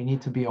 So we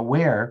need to be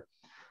aware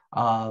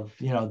of,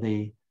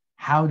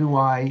 how do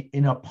I,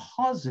 in a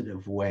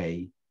positive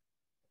way,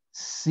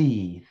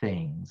 see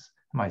things?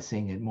 Am I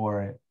seeing it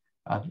more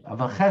of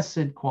a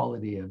chesed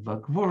quality, of a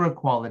gvura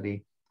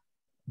quality?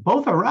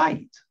 Both are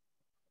right?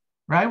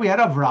 We had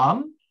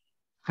Avram,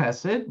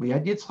 chesed, we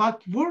had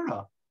Yitzchak,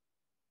 gvura.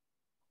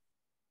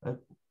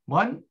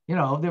 One,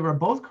 they were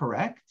both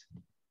correct.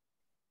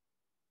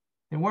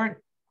 They weren't,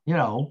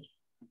 you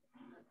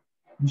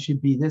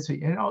should be this,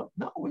 no,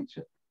 we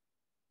should.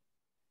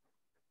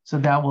 So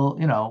that will,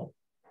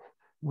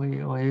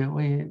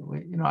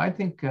 I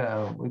think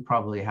we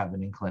probably have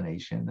an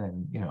inclination,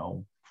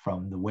 and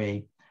from the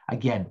way,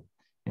 again,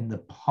 in the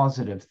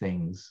positive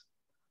things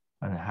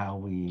and how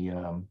we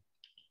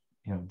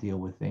deal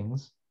with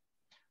things.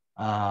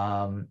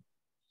 So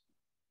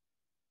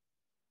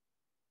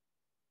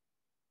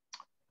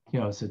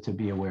to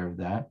be aware of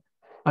that,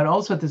 but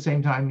also at the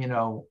same time,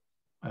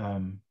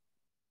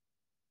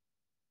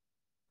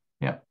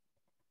 yeah.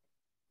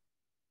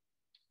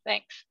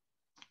 Thanks.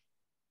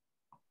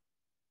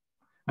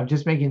 I'm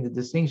just making the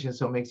distinction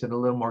so it makes it a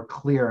little more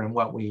clear in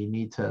what we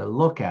need to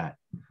look at,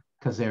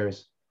 because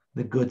there's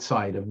the good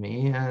side of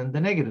me and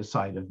the negative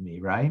side of me,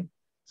 right?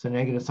 So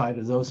negative side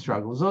of those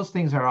struggles, those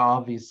things are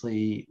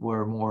obviously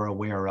we're more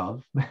aware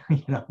of,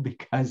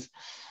 because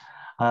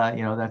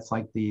that's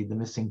like the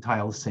missing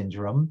tile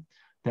syndrome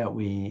that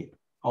we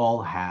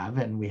all have,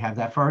 and we have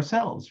that for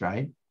ourselves,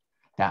 right?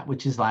 That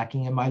which is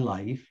lacking in my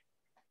life,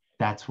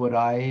 that's what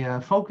I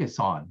focus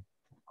on,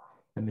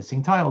 the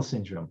missing tile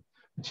syndrome,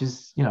 which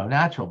is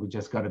natural. We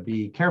just got to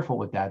be careful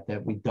with that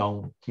we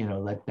don't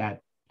let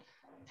that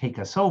take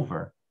us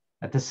over.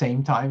 At the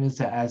same time,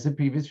 as the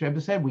previous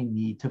Rebbe said, we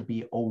need to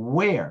be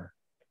aware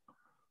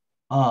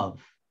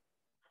of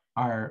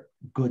our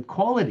good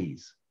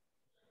qualities.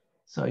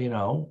 So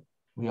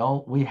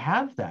we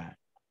have that,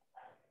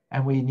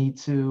 and we need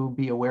to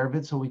be aware of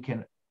it so we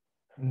can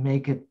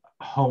make it,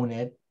 hone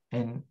it,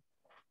 and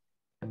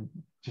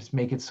just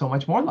make it so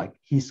much more like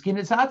Hiskin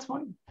is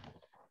Atzmon.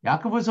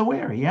 Yaakov was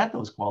aware he had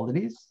those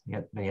qualities.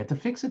 They had to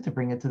fix it to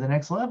bring it to the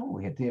next level.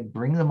 We had to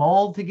bring them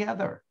all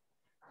together.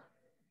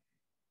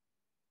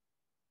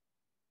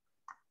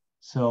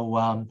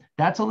 So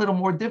that's a little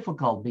more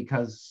difficult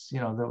because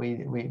that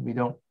we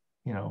don't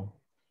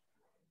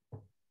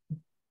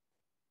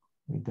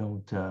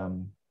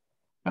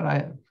but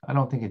I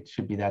don't think it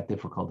should be that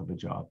difficult of a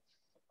job.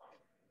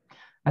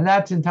 And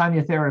that's in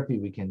Tanya therapy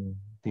we can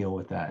deal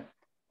with that.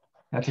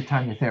 That's a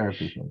Tanya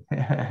therapy thing.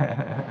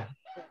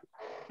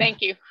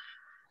 Thank you.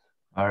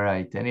 All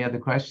right. Any other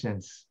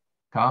questions,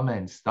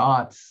 comments,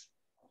 thoughts?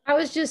 I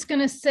was just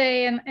going to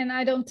say, and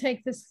I don't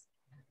take this.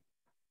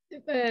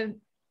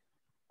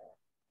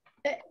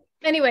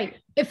 Anyway,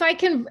 if I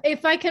can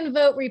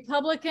vote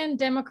Republican,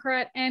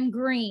 Democrat, and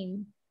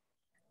Green,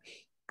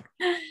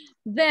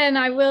 then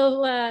I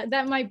will.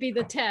 That might be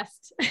the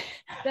test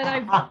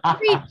that I've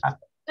reached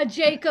a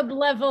Jacob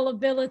level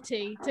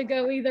ability to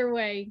go either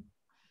way.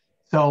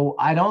 So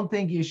I don't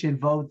think you should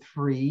vote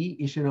three.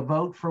 You should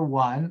vote for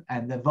one,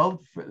 and the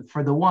vote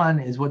for the one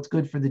is what's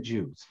good for the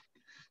Jews.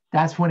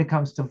 That's when it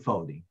comes to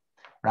voting,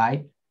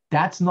 right?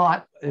 That's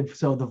not,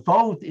 so the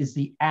vote is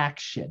the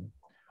action.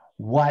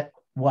 What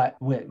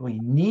we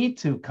need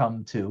to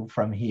come to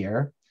from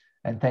here,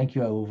 and thank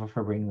you, Uva,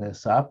 for bringing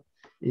this up,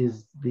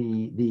 is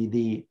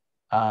the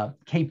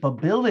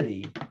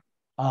capability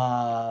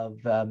of,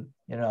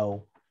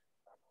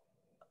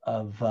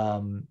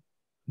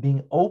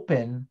 being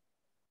open,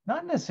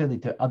 not necessarily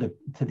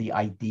to the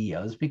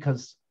ideas,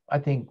 because I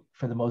think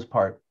for the most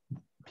part,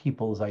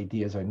 people's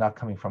ideas are not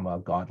coming from a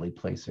godly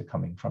place. They're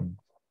coming from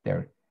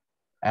their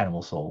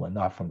animal soul and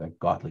not from their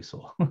godly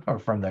soul or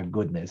from their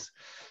goodness.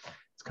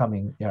 It's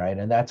coming, right?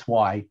 And that's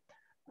why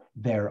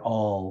they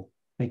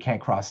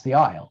can't cross the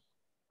aisle,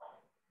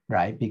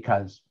 right?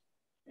 Because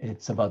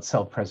it's about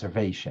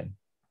self-preservation.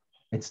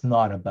 It's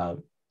not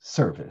about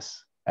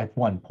service at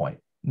one point.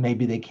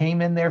 Maybe they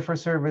came in there for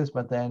service,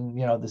 but then,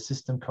 the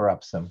system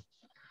corrupts them.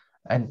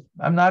 And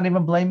I'm not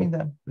even blaming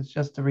them. It's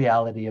just the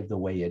reality of the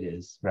way it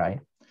is, right?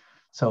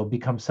 So it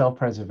becomes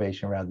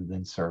self-preservation rather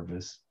than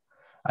service.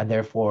 And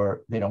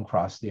therefore, they don't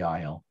cross the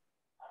aisle,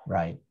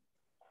 right?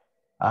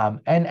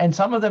 And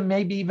some of them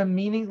maybe even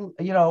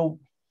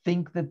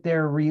think that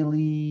they're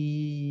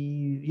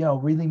really,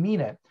 really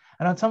mean it.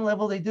 And on some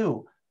level they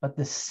do, but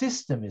the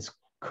system is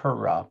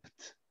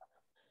corrupt,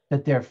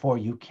 that therefore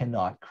you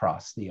cannot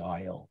cross the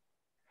aisle.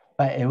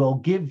 But it will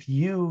give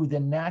you the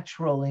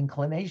natural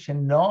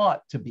inclination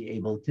not to be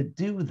able to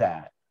do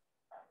that.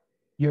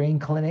 Your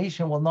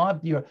inclination will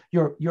not,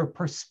 your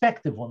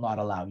perspective will not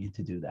allow you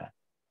to do that.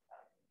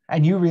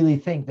 And you really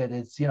think that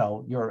it's,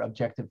 your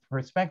objective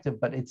perspective,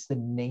 but it's the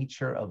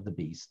nature of the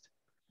beast.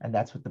 And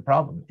that's what the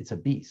problem, it's a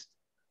beast.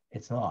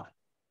 It's not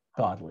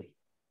godly.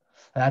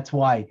 And that's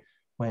why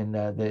when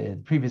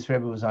the previous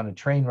Rebbe was on a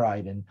train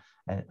ride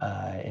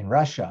in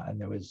Russia, and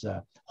there was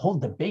a whole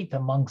debate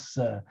amongst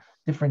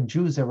different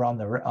Jews that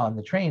were on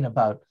the train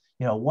about,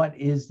 what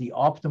is the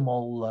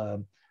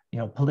optimal,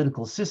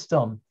 political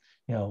system?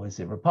 Is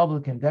it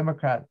Republican,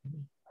 Democrat?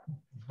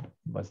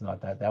 Was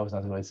not that. That was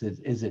not the way.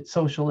 Is it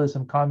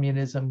socialism,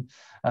 communism,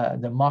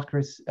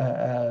 democracy,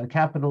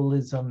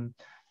 capitalism?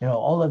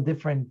 All of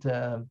different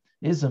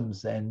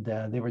isms, and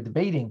they were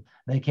debating.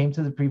 And they came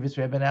to the previous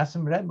Rebbe and asked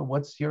him, Rebbe,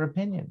 what's your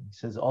opinion? He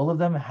says, all of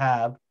them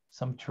have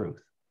some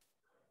truth.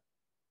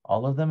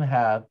 All of them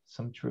have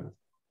some truth.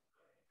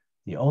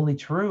 The only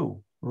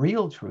true,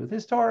 real truth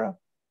is Torah,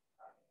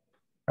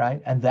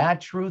 right? And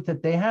that truth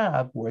that they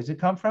have, where does it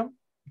come from?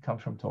 It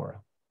comes from Torah.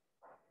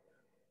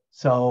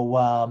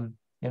 So,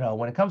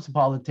 when it comes to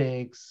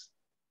politics,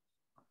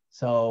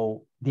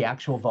 So the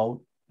actual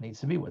vote needs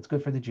to be what's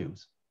good for the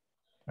Jews,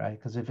 right?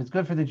 Because if it's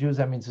good for the Jews,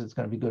 that means it's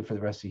going to be good for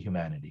the rest of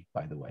humanity,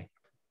 by the way,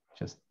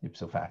 just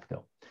ipso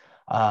facto.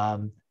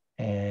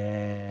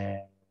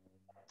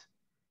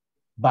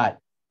 But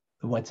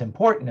what's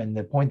important, and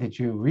the point that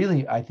you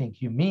really, I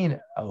think you mean,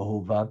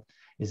 Ahuva,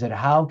 is that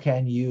how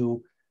can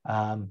you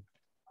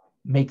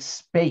make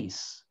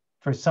space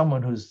for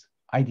someone whose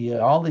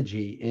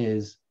ideology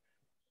is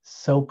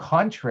so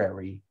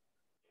contrary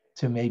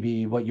to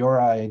maybe what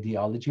your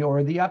ideology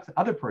or the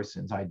other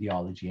person's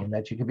ideology, and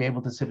that you can be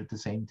able to sit at the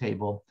same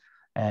table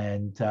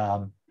and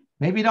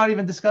maybe not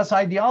even discuss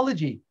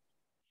ideology,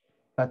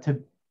 but to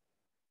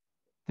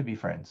be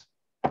friends.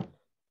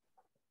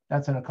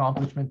 That's an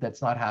accomplishment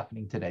that's not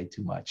happening today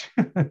too much.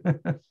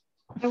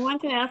 I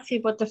wanted to ask you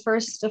about the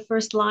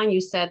first line you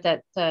said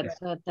that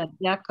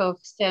Yaakov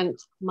sent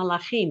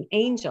malachim,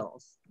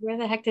 angels. Where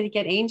the heck did he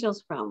get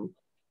angels from?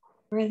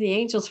 Where are the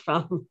angels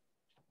from?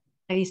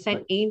 And he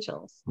sent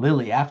angels.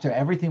 Lily, after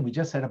everything we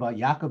just said about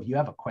Yaakov, you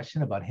have a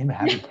question about him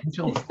having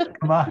angels?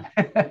 Come on.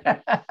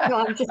 No,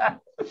 I'm just.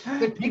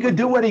 He could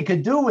do what he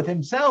could do with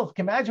himself.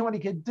 Can you imagine what he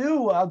could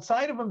do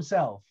outside of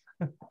himself?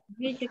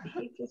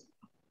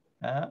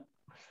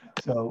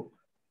 So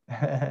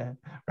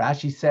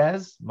Rashi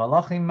says,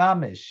 Malachim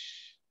Mamish,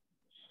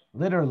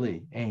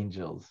 literally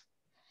angels.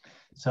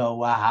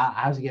 So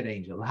how does he get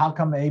angels? How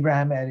come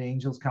Abraham had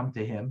angels come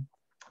to him?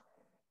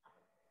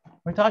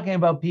 We're talking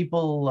about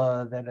people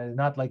that are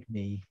not like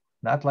me,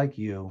 not like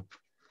you.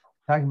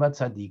 We're talking about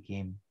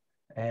tzaddikim.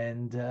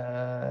 And,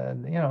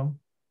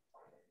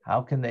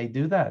 how can they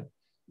do that?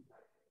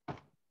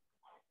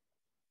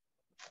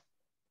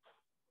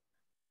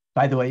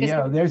 By the way,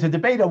 there's a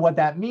debate on what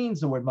that means,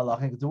 the word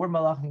malachim, because the word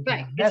malachim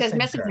right. It says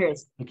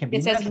messengers. It can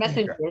be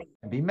messenger. It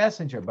can be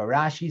messenger. But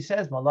Rashi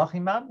says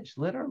malachim mamish,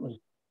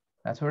 literally.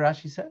 That's what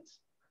Rashi says.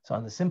 So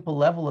on the simple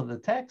level of the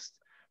text,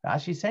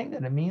 Rashi's saying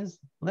that it means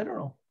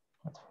literal.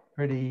 That's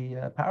pretty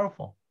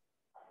powerful.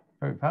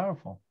 Very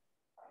powerful.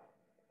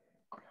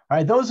 All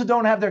right, those who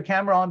don't have their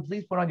camera on,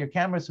 please put on your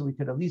camera so we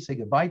could at least say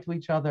goodbye to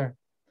each other.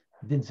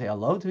 We didn't say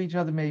hello to each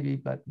other maybe,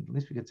 but at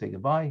least we could say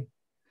goodbye.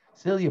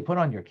 Celia, put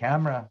on your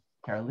camera.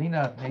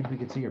 Carolina, maybe we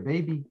could see your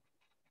baby.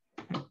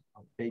 Oh,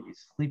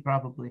 baby's asleep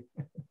probably.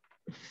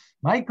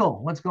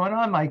 Michael, what's going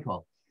on,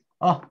 Michael?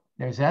 Oh,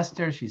 there's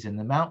Esther. She's in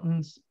the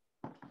mountains.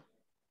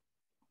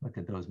 Look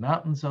at those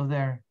mountains over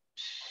there.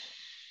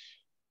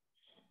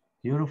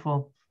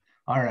 Beautiful.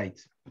 All right.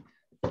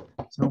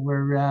 So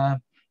we're,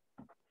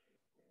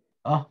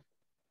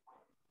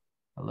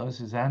 hello,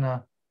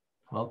 Susanna.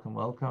 Welcome,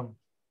 welcome.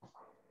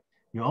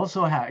 You're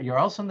also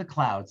in the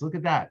clouds. Look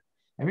at that.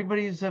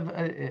 Everybody's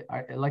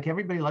like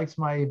everybody likes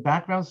my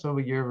background, so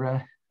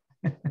you're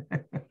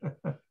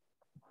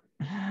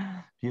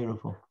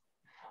beautiful.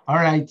 All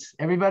right,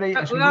 everybody.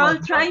 We're all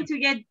trying to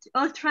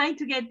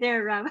get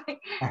there, Rabbi.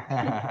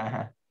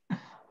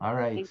 All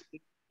right.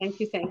 Thank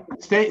you.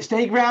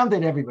 Stay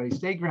grounded, everybody.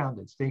 Stay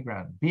grounded.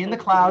 Be in the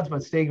clouds,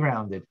 but stay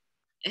grounded.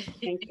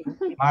 Thank you.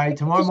 All right,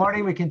 tomorrow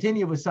morning we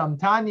continue with some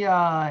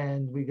Tanya,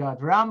 and we got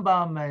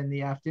Rambam in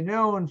the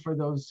afternoon for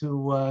those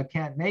who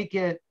can't make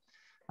it.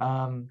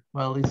 Well,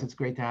 at least it's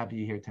great to have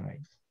you here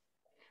tonight.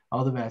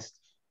 All the best.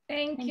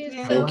 Thank you.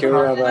 Thank you,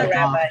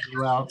 Rabbi.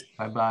 Well,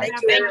 bye-bye.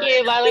 Thank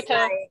you. Bye,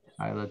 Lato.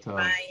 Bye, Lato.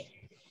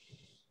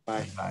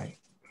 Bye. Bye.